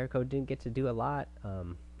 So Jericho didn't get to do a lot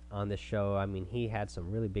on this show. I mean, he had some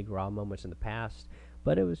really big Raw moments in the past,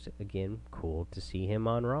 but it was, again, cool to see him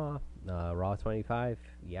on Raw. Raw 25.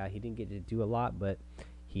 Yeah, he didn't get to do a lot, but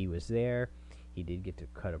he was there. He did get to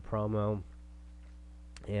cut a promo.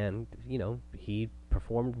 And, he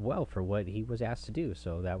performed well for what he was asked to do,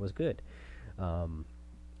 so that was good.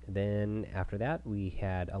 Then, after that, we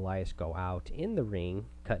had Elias go out in the ring,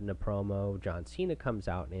 cutting a promo. John Cena comes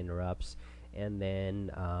out and interrupts. And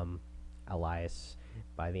then Elias,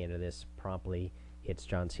 by the end of this, promptly hits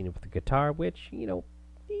John Cena with the guitar, which,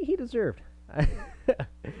 he deserved.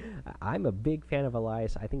 I'm a big fan of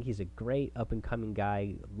Elias. I think he's a great up-and-coming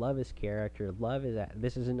guy. Love his character.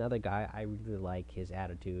 This is another guy I really like his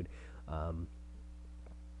attitude.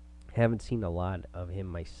 Haven't seen a lot of him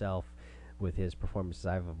myself with his performances.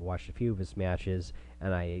 I've watched a few of his matches,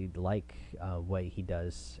 and I like what he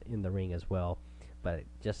does in the ring as well. But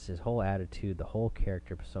just his whole attitude, the whole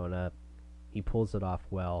character persona, he pulls it off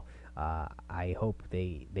well. I hope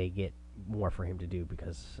they get more for him to do,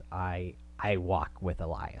 because I walk with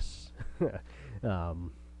Elias.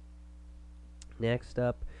 Next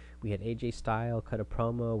up, we had AJ Styles cut a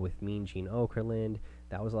promo with Mean Gene Okerlund.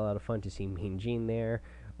 That was a lot of fun to see Mean Gene there.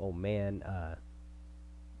 Oh man,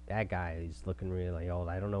 that guy is looking really old.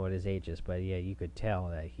 I don't know what his age is, but yeah, you could tell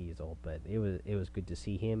that he's old. But it was good to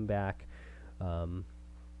see him back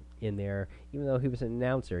in there. Even though he was an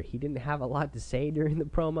announcer, he didn't have a lot to say during the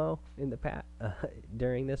promo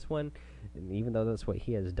during this one, even though that's what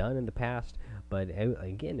he has done in the past. But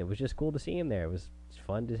again, it was just cool to see him there. It was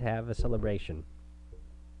fun to have a celebration.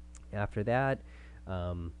 After that,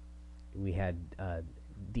 we had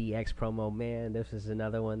DX promo. Man, this is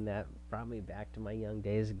another one that brought me back to my young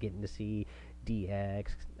days, getting to see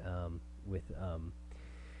DX with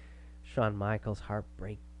Shawn Michaels'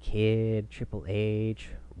 Heartbreak Kid, Triple H,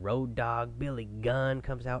 Road Dogg, Billy Gunn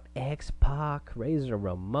comes out, X-Pac, Razor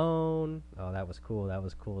Ramon. Oh, that was cool. That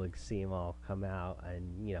was cool to see them all come out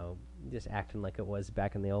and, just acting like it was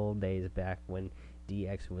back in the old days, back when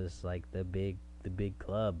DX was like the big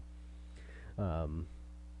club. And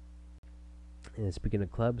speaking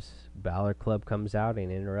of clubs, Balor Club comes out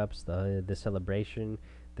and interrupts the celebration.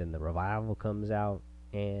 Then the Revival comes out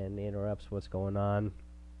and interrupts what's going on.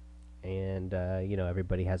 And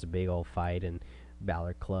everybody has a big old fight, and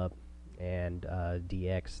Balor Club and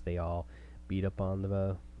DX, they all beat up on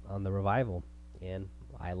the Revival, and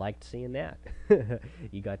I liked seeing that.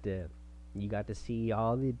 you got to see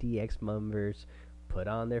all the DX members put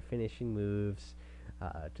on their finishing moves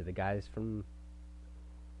to the guys from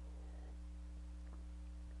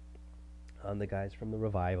the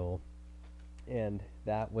Revival, and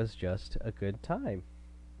that was just a good time.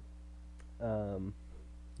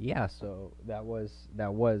 Yeah, so that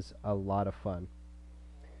was a lot of fun.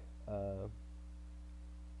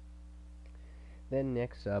 Then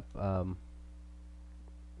next up,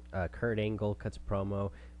 Kurt Angle cuts a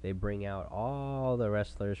promo. They bring out all the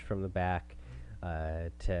wrestlers from the back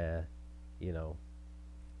to,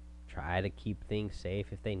 try to keep things safe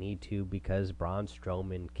if they need to, because Braun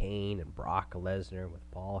Strowman, Kane, and Brock Lesnar with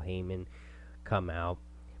Paul Heyman come out,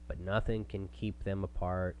 but nothing can keep them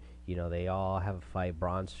apart. They all have a fight.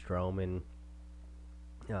 Braun Strowman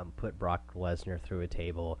put Brock Lesnar through a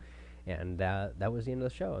table, and that was the end of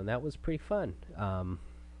the show, and that was pretty fun.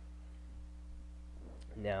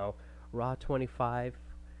 Now, Raw 25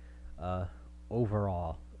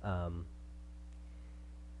 overall,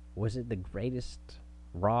 was it the greatest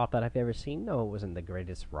Raw that I've ever seen? No, it wasn't the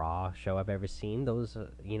greatest Raw show I've ever seen.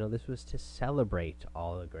 This was to celebrate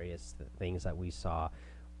all the greatest things that we saw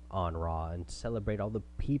on Raw, and celebrate all the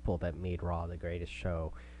people that made Raw the greatest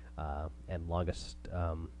show and longest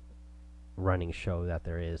running show that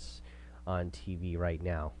there is on TV right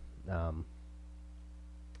now.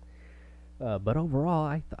 But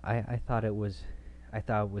overall, I thought it was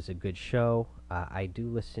a good show. I do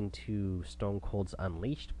listen to Stone Cold's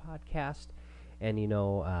Unleashed podcast, and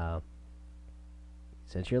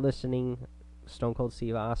since you're listening, Stone Cold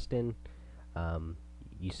Steve Austin,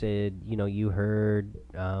 you said, you heard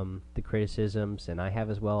the criticisms, and I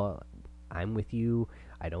have as well. I'm with you.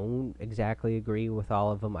 I don't exactly agree with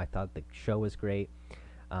all of them. I thought the show was great.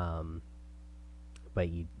 But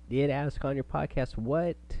you did ask on your podcast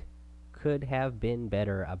what could have been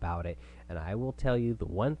better about it. And I will tell you the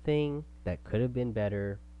one thing that could have been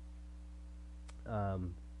better,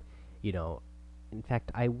 in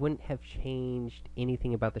fact, I wouldn't have changed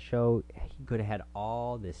anything about the show. He could have had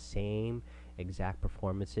all the same exact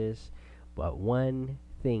performances, but one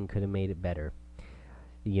thing could have made it better.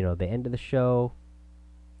 The end of the show,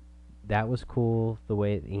 that was cool. The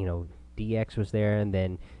way DX was there, and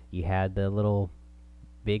then you had the little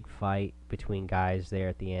big fight between guys there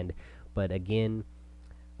at the end. But again,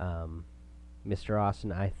 Mr.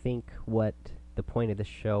 Austin, I think what the point of the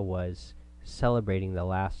show was celebrating the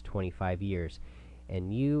last 25 years.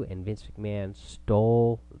 And you and Vince McMahon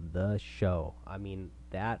stole the show. I mean,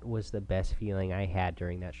 that was the best feeling I had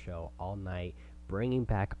during that show all night, bringing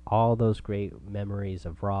back all those great memories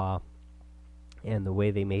of Raw, and the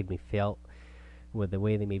way they made me feel,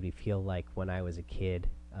 like when I was a kid.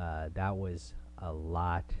 That was a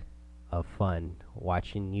lot of fun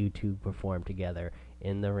watching you two perform together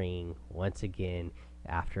in the ring once again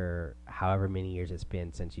after however many years it's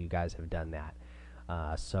been since you guys have done that.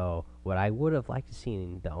 So what I would have liked to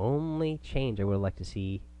see, the only change I would have liked to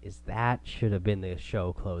see, is that should have been the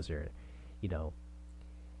show closer.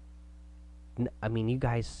 I mean, you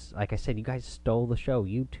guys, like I said, you guys stole the show.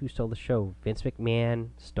 You two stole the show. Vince McMahon,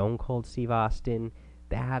 Stone Cold Steve Austin.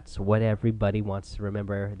 That's what everybody wants to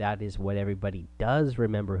remember. That is what everybody does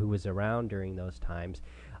remember who was around during those times.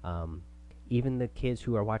 Even the kids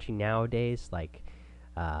who are watching nowadays, like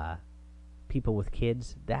people with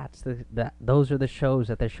kids, those are the shows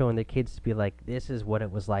that they're showing their kids to be like, this is what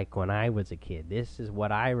it was like when I was a kid. This is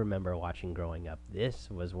what I remember watching growing up. This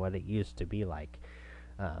was what it used to be like.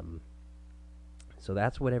 So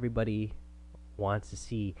that's what everybody wants to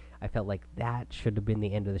see. I felt like that should have been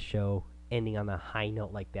the end of the show, ending on a high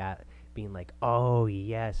note like that, being like, oh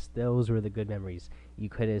yes, those were the good memories. You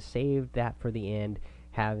could have saved that for the end,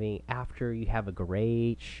 after you have a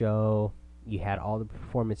great show, you had all the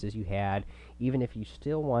performances you had, even if you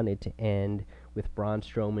still wanted to end with Braun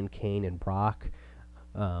Strowman, Kane, and Brock,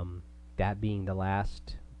 that being the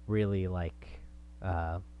last really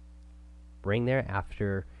ring there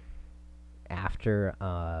after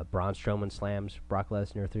Braun Strowman slams Brock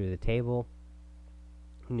Lesnar through the table.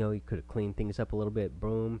 You could have cleaned things up a little bit.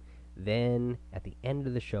 Boom. Then at the end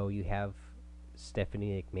of the show, you have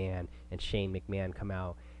Stephanie McMahon and Shane McMahon come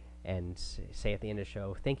out and say at the end of the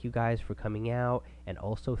show, thank you guys for coming out, and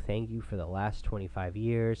also thank you for the last 25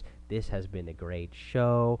 years. This has been a great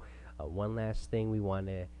show. One last thing, we want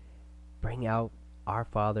to bring out our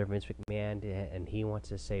father, Vince McMahon, and he wants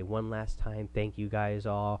to say one last time, thank you guys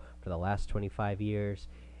all for the last 25 years.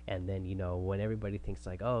 And then, when everybody thinks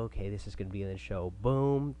like, oh, okay, this is going to be in the show,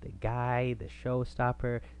 boom, the guy, the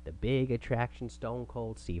showstopper, the big attraction, Stone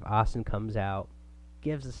Cold Steve Austin comes out,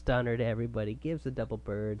 gives a stunner to everybody, gives the double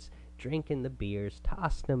birds, drinking the beers,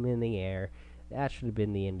 tossing them in the air. That should have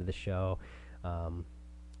been the end of the show,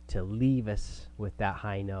 to leave us with that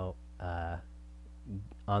high note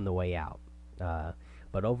on the way out.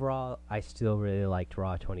 But overall, I still really liked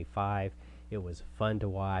Raw 25. It was fun to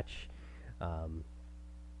watch.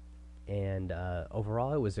 And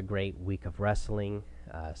overall, it was a great week of wrestling.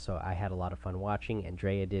 So I had a lot of fun watching.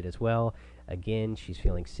 Andrea did as well. Again, she's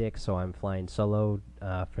feeling sick, so I'm flying solo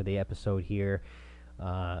for the episode here.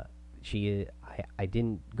 I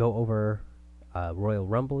didn't go over Royal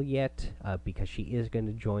Rumble yet because she is going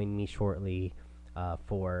to join me shortly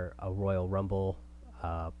for a Royal Rumble.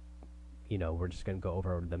 We're just going to go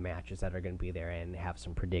over the matches that are going to be there and have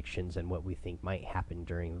some predictions and what we think might happen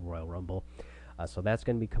during the Royal Rumble. So that's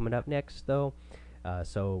going to be coming up next, though.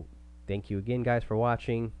 So thank you again, guys, for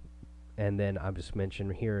watching. And then I'll just mention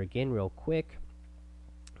here again real quick.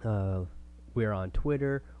 We're on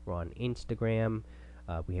Twitter. We're on Instagram.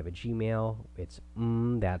 We have a Gmail. It's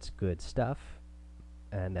That's Good Stuff.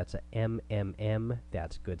 And that's a MMM.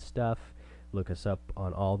 That's Good Stuff. Look us up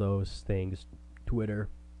on all those things. Twitter,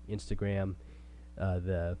 Instagram.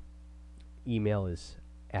 The email is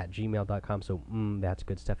at gmail.com, so that's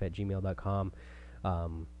good stuff at gmail.com.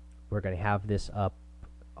 We're going to have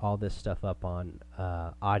all this stuff up on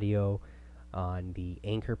audio on the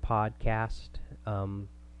Anchor podcast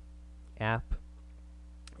app.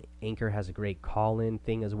 Anchor has a great call-in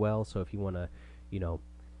thing as well, so if you want to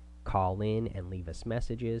call in and leave us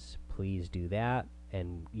messages, please do that,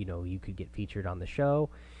 and you could get featured on the show.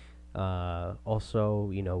 Also,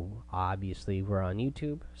 obviously we're on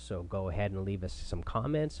YouTube, so go ahead and leave us some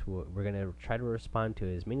comments. We're going to try to respond to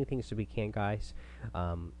as many things as we can, guys.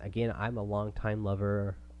 Again, I'm a long-time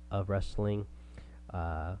lover of wrestling.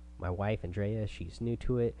 My wife, Andrea, she's new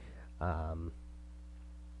to it.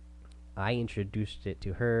 I introduced it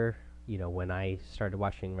to her, when I started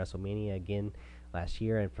watching WrestleMania again last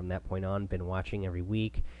year, and from that point on, been watching every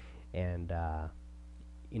week. And,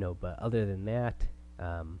 but other than that,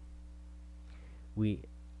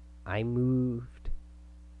 I moved.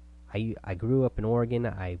 I grew up in Oregon.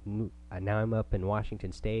 Now I'm up in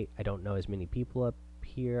Washington State. I don't know as many people up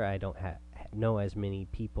here. I don't know as many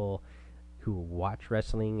people who watch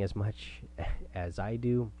wrestling as much as I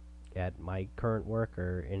do at my current work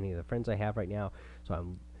or any of the friends I have right now.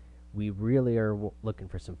 So we really are looking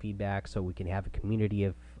for some feedback so we can have a community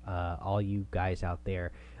of all you guys out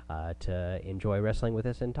there to enjoy wrestling with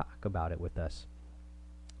us and talk about it with us.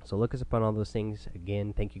 So look us up on all those things.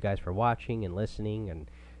 Again, thank you guys for watching and listening and,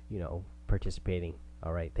 participating.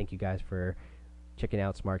 All right. Thank you guys for checking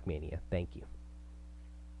out Smart Mania. Thank you.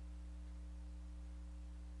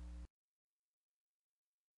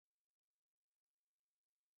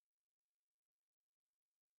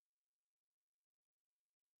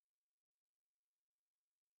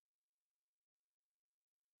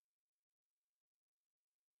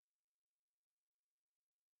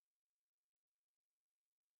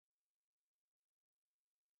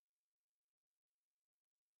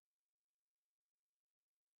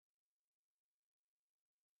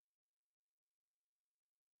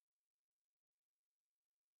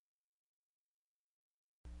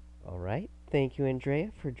 All right. Thank you,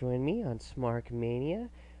 Andrea, for joining me on Smart Mania.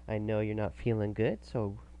 I know you're not feeling good,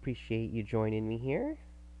 so appreciate you joining me here.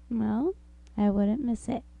 Well, I wouldn't miss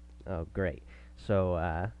it. Oh, great. So,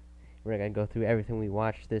 we're going to go through everything we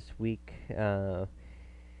watched this week. You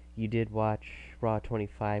did watch Raw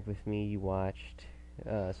 25 with me. You watched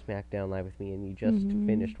SmackDown Live with me, and you just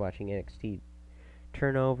finished watching NXT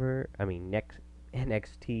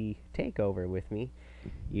NXT Takeover with me.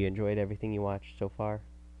 You enjoyed everything you watched so far?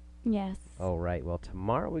 Yes. All right. Well,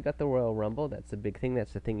 tomorrow we got the Royal Rumble. That's the big thing.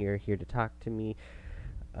 That's the thing you're here to talk to me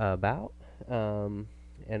about. And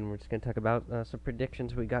we're just going to talk about some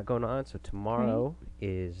predictions we got going on. So tomorrow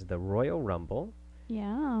is the Royal Rumble.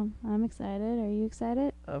 Yeah, I'm excited. Are you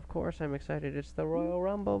excited? Of course I'm excited. It's the Royal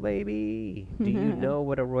Rumble, baby. Do you know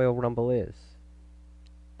what a Royal Rumble is?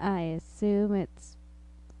 I assume it's...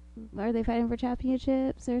 Are they fighting for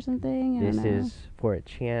championships or something? This is for a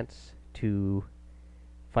chance to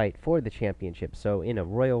fight for the championship. So in a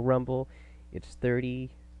Royal Rumble, it's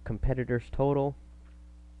 30 competitors total.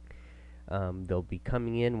 They'll be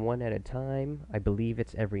coming in one at a time. I believe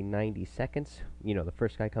it's every 90 seconds. You know, the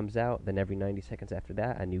first guy comes out, then every 90 seconds after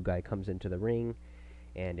that, a new guy comes into the ring.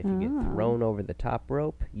 And if you get thrown over the top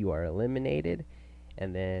rope, you are eliminated.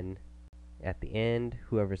 And then at the end,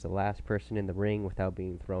 whoever's the last person in the ring without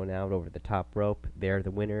being thrown out over the top rope, they're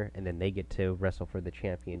the winner. And then they get to wrestle for the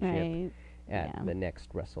championship at the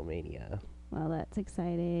next WrestleMania. Well, that's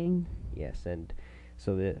exciting. Yes, and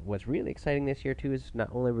so what's really exciting this year, too, is not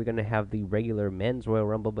only are we going to have the regular men's Royal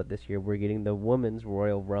Rumble, but this year we're getting the women's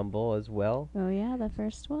Royal Rumble as well. Oh, yeah, the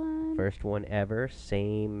first one. First one ever.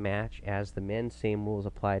 Same match as the men. Same rules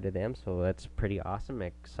apply to them, so that's pretty awesome.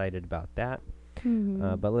 Excited about that.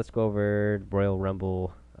 But let's go over Royal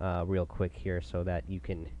Rumble real quick here so that you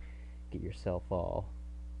can get yourself all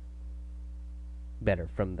better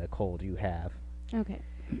from the cold you have. Okay.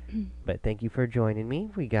 But thank you for joining me.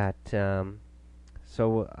 We got...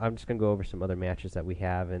 So I'm just going to go over some other matches that we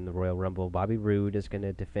have in the Royal Rumble. Bobby Roode is going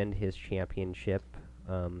to defend his championship,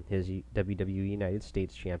 his WWE United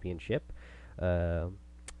States Championship. The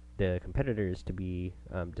competitor is to be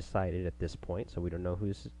decided at this point, so we don't know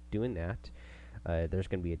who's doing that. There's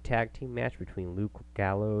going to be a tag team match between Luke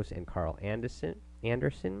Gallows and Carl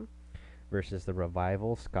Anderson versus the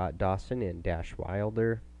Revival, Scott Dawson and Dash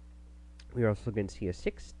Wilder. We're also going to see a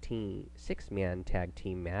six-man tag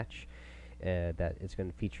team match. That is going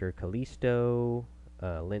to feature Kalisto,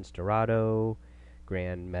 Lince Dorado,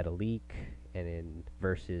 Grand Metalik, and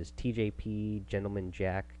versus TJP, Gentleman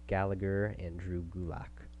Jack Gallagher, and Drew Gulak.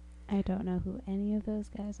 I don't know who any of those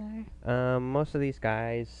guys are. Most of these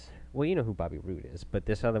guys, well, you know who Bobby Roode is, but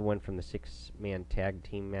this other one from the six-man tag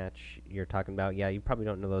team match you're talking about, yeah, you probably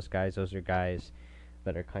don't know those guys. Those are guys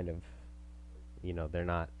that are kind of, you know, they're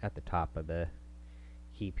not at the top of the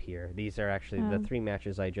heap here. These are actually the three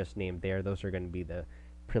matches I just named there. Those are going to be the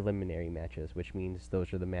preliminary matches, which means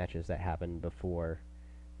those are the matches that happen before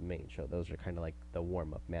the main show. Those are kind of like the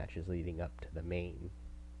warm-up matches leading up to the main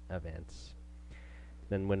events.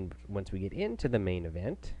 Then once we get into the main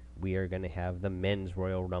event, we are going to have the men's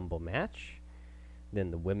Royal Rumble match.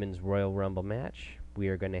 Then the women's Royal Rumble match. We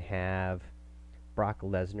are going to have Brock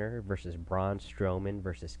Lesnar versus Braun Strowman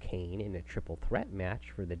versus Kane in a triple threat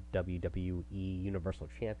match for the WWE Universal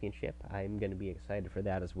Championship. I'm going to be excited for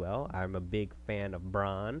that as well. I'm a big fan of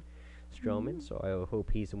Braun Strowman, so I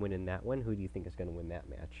hope he's winning that one. Who do you think is going to win that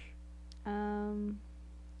match?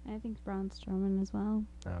 I think Braun Strowman as well.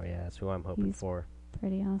 Oh, yeah, that's who I'm hoping for.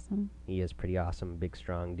 Pretty awesome. He is pretty awesome. Big,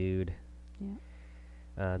 strong dude.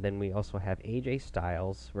 Yeah. Then we also have AJ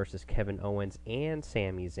Styles versus Kevin Owens and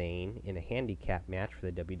Sami Zayn in a handicap match for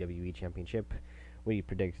the WWE Championship. What do you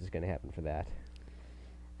predict is going to happen for that?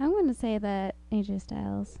 I'm going to say that AJ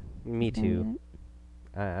Styles. Me too.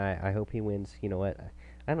 I hope he wins. You know what?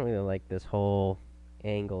 I don't really like this whole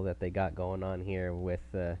angle that they got going on here with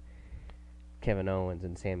Kevin Owens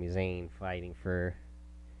and Sami Zayn fighting for,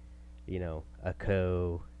 you know, a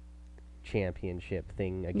championship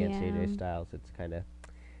thing against AJ Styles. It's kind of...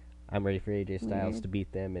 I'm ready for AJ Styles to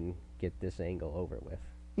beat them and get this angle over with.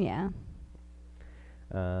 Yeah.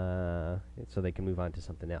 So they can move on to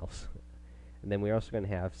something else. And then we're also going to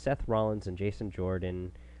have Seth Rollins and Jason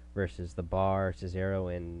Jordan versus The Bar,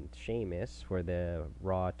 Cesaro, and Sheamus for the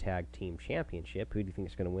Raw Tag Team Championship. Who do you think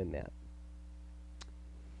is going to win that?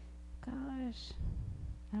 Gosh.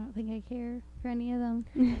 I don't think I care for any of them.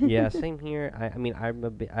 Yeah, same here. I mean, I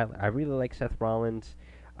really like Seth Rollins.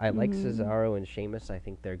 I like Cesaro and Sheamus. I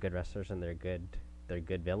think they're good wrestlers and they're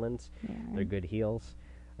good villains. Yeah. They're good heels.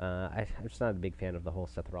 I'm just not a big fan of the whole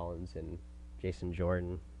Seth Rollins and Jason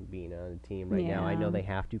Jordan being on the team right now. I know they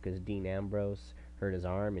have to because Dean Ambrose hurt his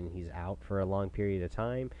arm and he's out for a long period of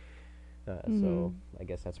time. So I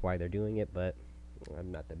guess that's why they're doing it, but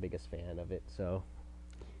I'm not the biggest fan of it. So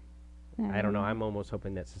I don't know. I'm almost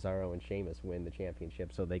hoping that Cesaro and Sheamus win the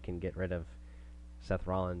championship so they can get rid of Seth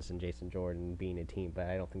Rollins and Jason Jordan being a team, but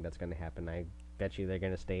I don't think that's going to happen. I bet you they're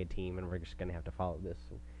going to stay a team, and we're just going to have to follow this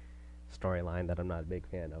storyline that I'm not a big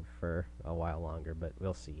fan of for a while longer, but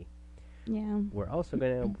we'll see. Yeah. We're also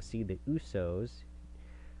going to see the Usos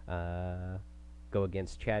go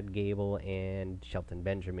against Chad Gable and Shelton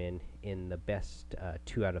Benjamin in the best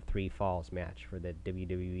 2 out of 3 falls match for the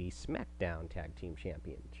WWE SmackDown Tag Team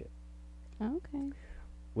Championship. Okay.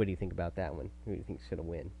 What do you think about that one? Who do you think is going to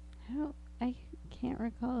win? I can't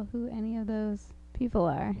recall who any of those people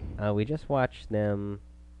are. We just watched them.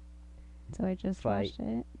 So I just fight, watched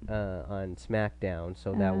it on SmackDown.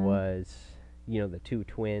 So that was, you know, the 2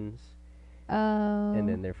 twins. Oh. And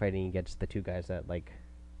then they're fighting against the 2 guys that like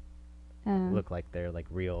look like they're like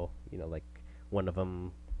real. Like one of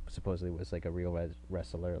them supposedly was like a real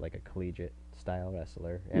wrestler, like a collegiate style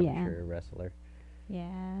wrestler, amateur wrestler.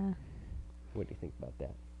 Yeah. What do you think about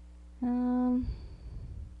that? I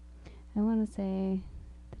want to say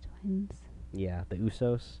the twins. Yeah, the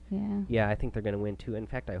Usos. Yeah. Yeah, I think they're going to win too. In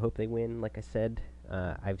fact, I hope they win. Like I said,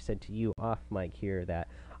 I've said to you off mic here that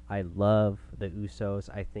I love the Usos.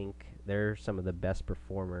 I think they're some of the best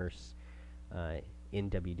performers in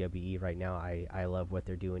WWE right now. I love what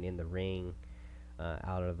they're doing in the ring,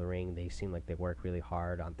 out of the ring. They seem like they work really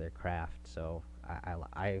hard on their craft. So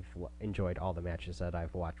I've enjoyed all the matches that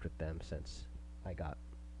I've watched with them since I got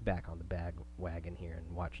back on the wagon here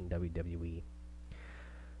and watching WWE.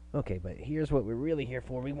 Okay, but here's what we're really here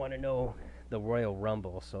for. We want to know the Royal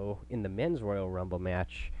Rumble. So in the men's Royal Rumble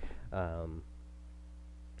match,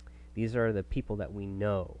 these are the people that we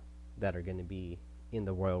know that are going to be in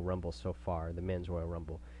the Royal Rumble so far, the men's Royal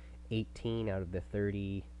Rumble. 18 out of the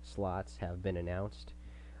 30 slots have been announced.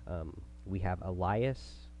 We have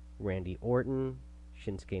Elias, Randy Orton,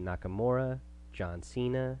 Shinsuke Nakamura, John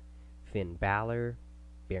Cena, Finn Balor,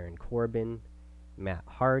 Baron Corbin, Matt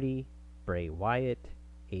Hardy, Bray Wyatt,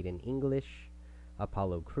 Aiden English,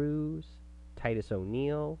 Apollo Crews, Titus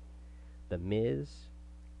O'Neil, The Miz,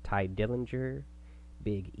 Ty Dillinger,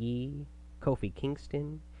 Big E, Kofi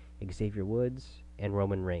Kingston, Xavier Woods, and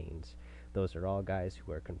Roman Reigns. Those are all guys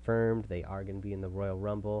who are confirmed. They are going to be in the Royal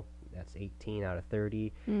Rumble. That's 18 out of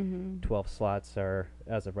 30. 12 slots are,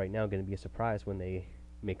 as of right now, going to be a surprise when they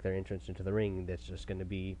make their entrance into the ring. That's just going to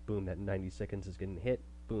be, boom, that 90 seconds is going to hit.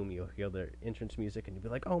 Boom, you'll hear their entrance music, and you'll be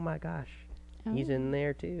like, oh my gosh, he's in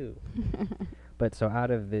there too. But so out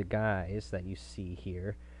of the guys that you see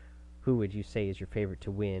here, who would you say is your favorite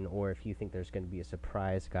to win? Or if you think there's going to be a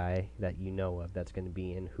surprise guy that you know of that's going to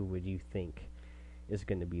be in, who would you think is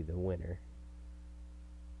going to be the winner?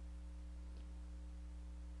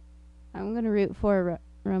 I'm going to root for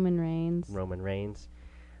Roman Reigns. Roman Reigns.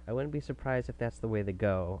 I wouldn't be surprised if that's the way they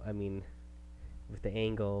go. I mean, with the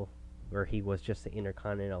angle where he was just the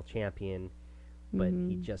Intercontinental Champion, but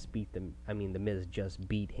he just beat them. I mean, The Miz just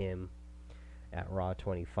beat him at Raw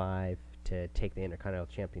 25 to take the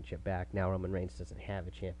Intercontinental Championship back. Now Roman Reigns doesn't have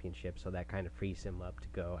a championship, so that kind of frees him up to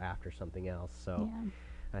go after something else. So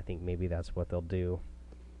I think maybe that's what they'll do.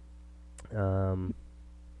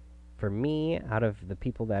 For me, out of the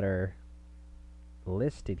people that are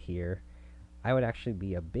listed here, I would actually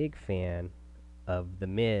be a big fan of The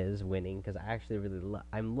Miz winning, because I actually really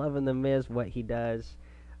I'm loving The Miz, what he does.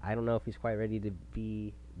 I don't know if he's quite ready to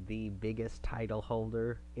be the biggest title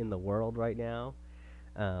holder in the world right now.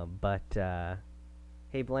 But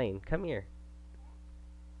hey, Blaine, come here.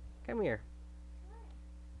 Come here.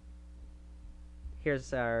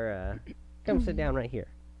 Here's our, come sit down right here.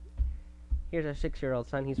 Here's our 6-year-old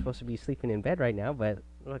son. He's supposed to be sleeping in bed right now, but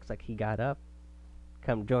it looks like he got up.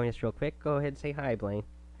 Come join us real quick. Go ahead and say hi, Blaine.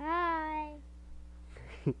 Hi.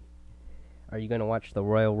 Are you going to watch the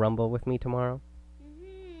Royal Rumble with me tomorrow?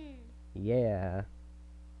 Mhm. Yeah.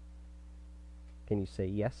 Can you say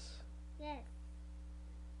yes? Yes.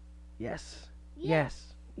 Yes.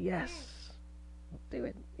 Yes. Yes. Yes. Do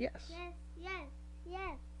it. Yes. Yes. Yes.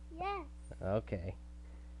 Yes. Yes. Okay.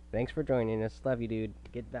 Thanks for joining us. Love you, dude.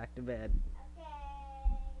 Get back to bed.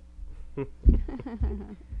 Okay.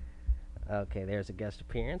 Okay, there's a guest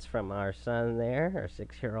appearance from our son there, our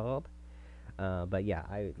 6-year-old. But yeah,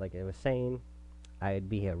 like I was saying, I'd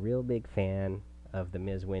be a real big fan of The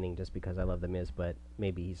Miz winning just because I love The Miz, but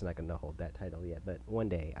maybe he's not going to hold that title yet. But one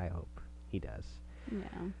day, I hope he does.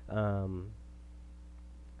 Yeah.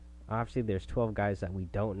 Obviously, there's 12 guys that we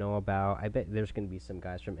don't know about. I bet there's going to be some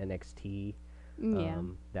guys from NXT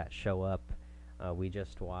that show up. We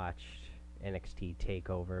just watched NXT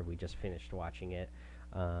Takeover. We just finished watching it.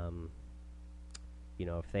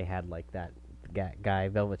 If they had like that guy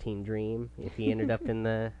Velveteen Dream, if he ended up in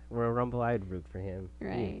the Royal Rumble, I'd root for him.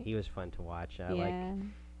 Right. He was fun to watch.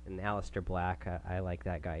 And Aleister Black, I like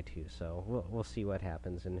that guy too. So we'll see what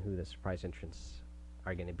happens and who the surprise entrants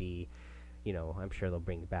are going to be. I'm sure they'll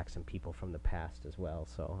bring back some people from the past as well.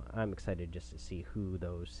 So I'm excited just to see who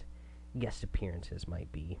those guest appearances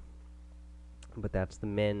might be. But that's the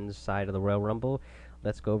men's side of the Royal Rumble.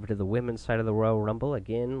 Let's go over to the women's side of the Royal Rumble.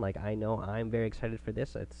 Again, I know I'm very excited for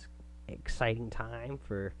this. It's exciting time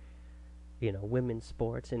for, women's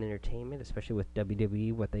sports and entertainment, especially with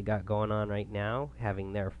WWE, what they got going on right now,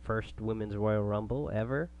 having their first women's Royal Rumble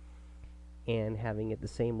ever, and having it the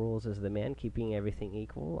same rules as the men, keeping everything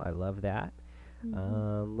equal. I love that.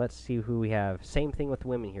 Let's see who we have. Same thing with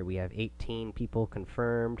women here. We have 18 people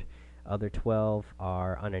confirmed. Other 12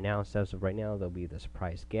 are unannounced as of right now. They'll be the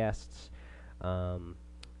surprise guests.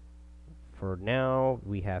 for now,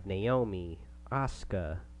 we have Naomi,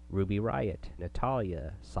 Asuka, Ruby Riott,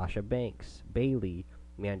 Natalia, Sasha Banks, Bailey,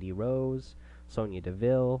 Mandy Rose, Sonya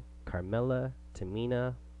Deville, Carmella,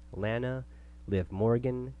 Tamina, Lana, Liv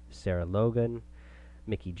Morgan, Sarah Logan,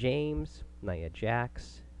 Mickey James, Nia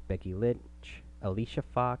Jax, Becky Lynch, Alicia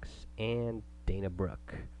Fox, and Dana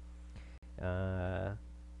Brooke. Out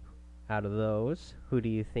of those, who do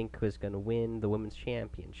you think was going to win the women's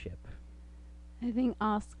championship? I think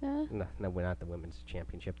Asuka. No, we're not the women's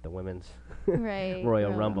championship. The women's Right.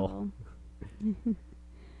 Royal Rumble.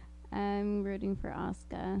 I'm rooting for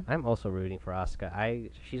Asuka. I'm also rooting for Asuka.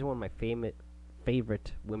 She's one of my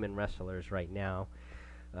favorite women wrestlers right now.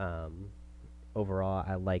 Overall,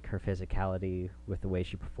 I like her physicality with the way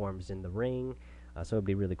she performs in the ring. So it'd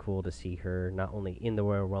be really cool to see her not only in the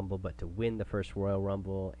Royal Rumble, but to win the first Royal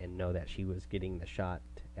Rumble and know that she was getting the shot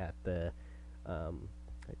at the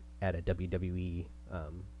at a WWE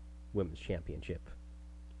Women's Championship.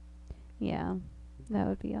 Yeah, that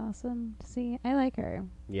would be awesome to see. I like her.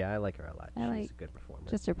 Yeah, I like her a lot. I She's like a good performer.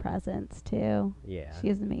 Just her presence too. Yeah. She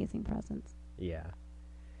has an amazing presence. Yeah.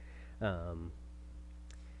 Don't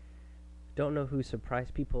know who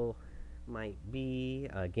surprise people might be.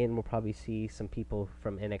 Again, we'll probably see some people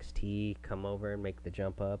from NXT come over and make the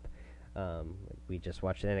jump up. We just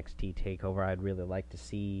watched the NXT Takeover. I'd really like to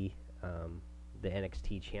see the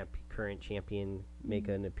NXT current champion make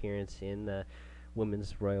an appearance in the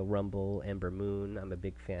Women's Royal Rumble. Ember Moon, I'm a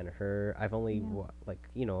big fan of her. I've only I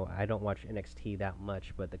don't watch NXT that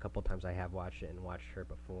much, but the couple times I have watched it and watched her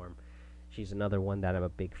perform, she's another one that I'm a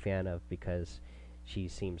big fan of because she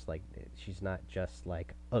seems like she's not just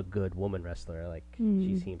like a good woman wrestler. Like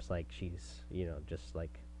she seems like she's just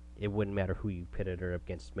like it wouldn't matter who you pitted her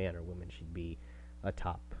against, man or woman, she'd be a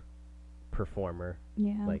top performer.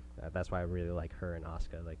 Yeah. Like that's why I really like her and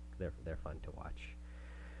Asuka. Like they're fun to watch.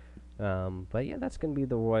 But yeah, that's gonna be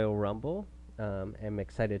the Royal Rumble. I'm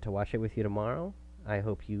excited to watch it with you tomorrow. I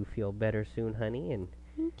hope you feel better soon, honey, and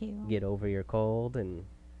Thank you. get over your cold and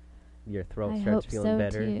your throat I starts hope feeling so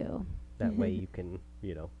better. Too. That way you can,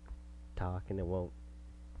 talk and it won't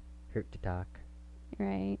hurt to talk.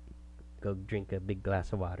 Right. Go drink a big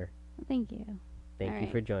glass of water. Thank you. Thank All you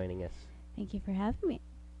right. for joining us. Thank you for having me.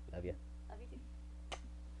 Love you. Love you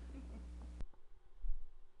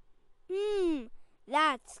too.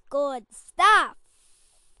 That's good stuff.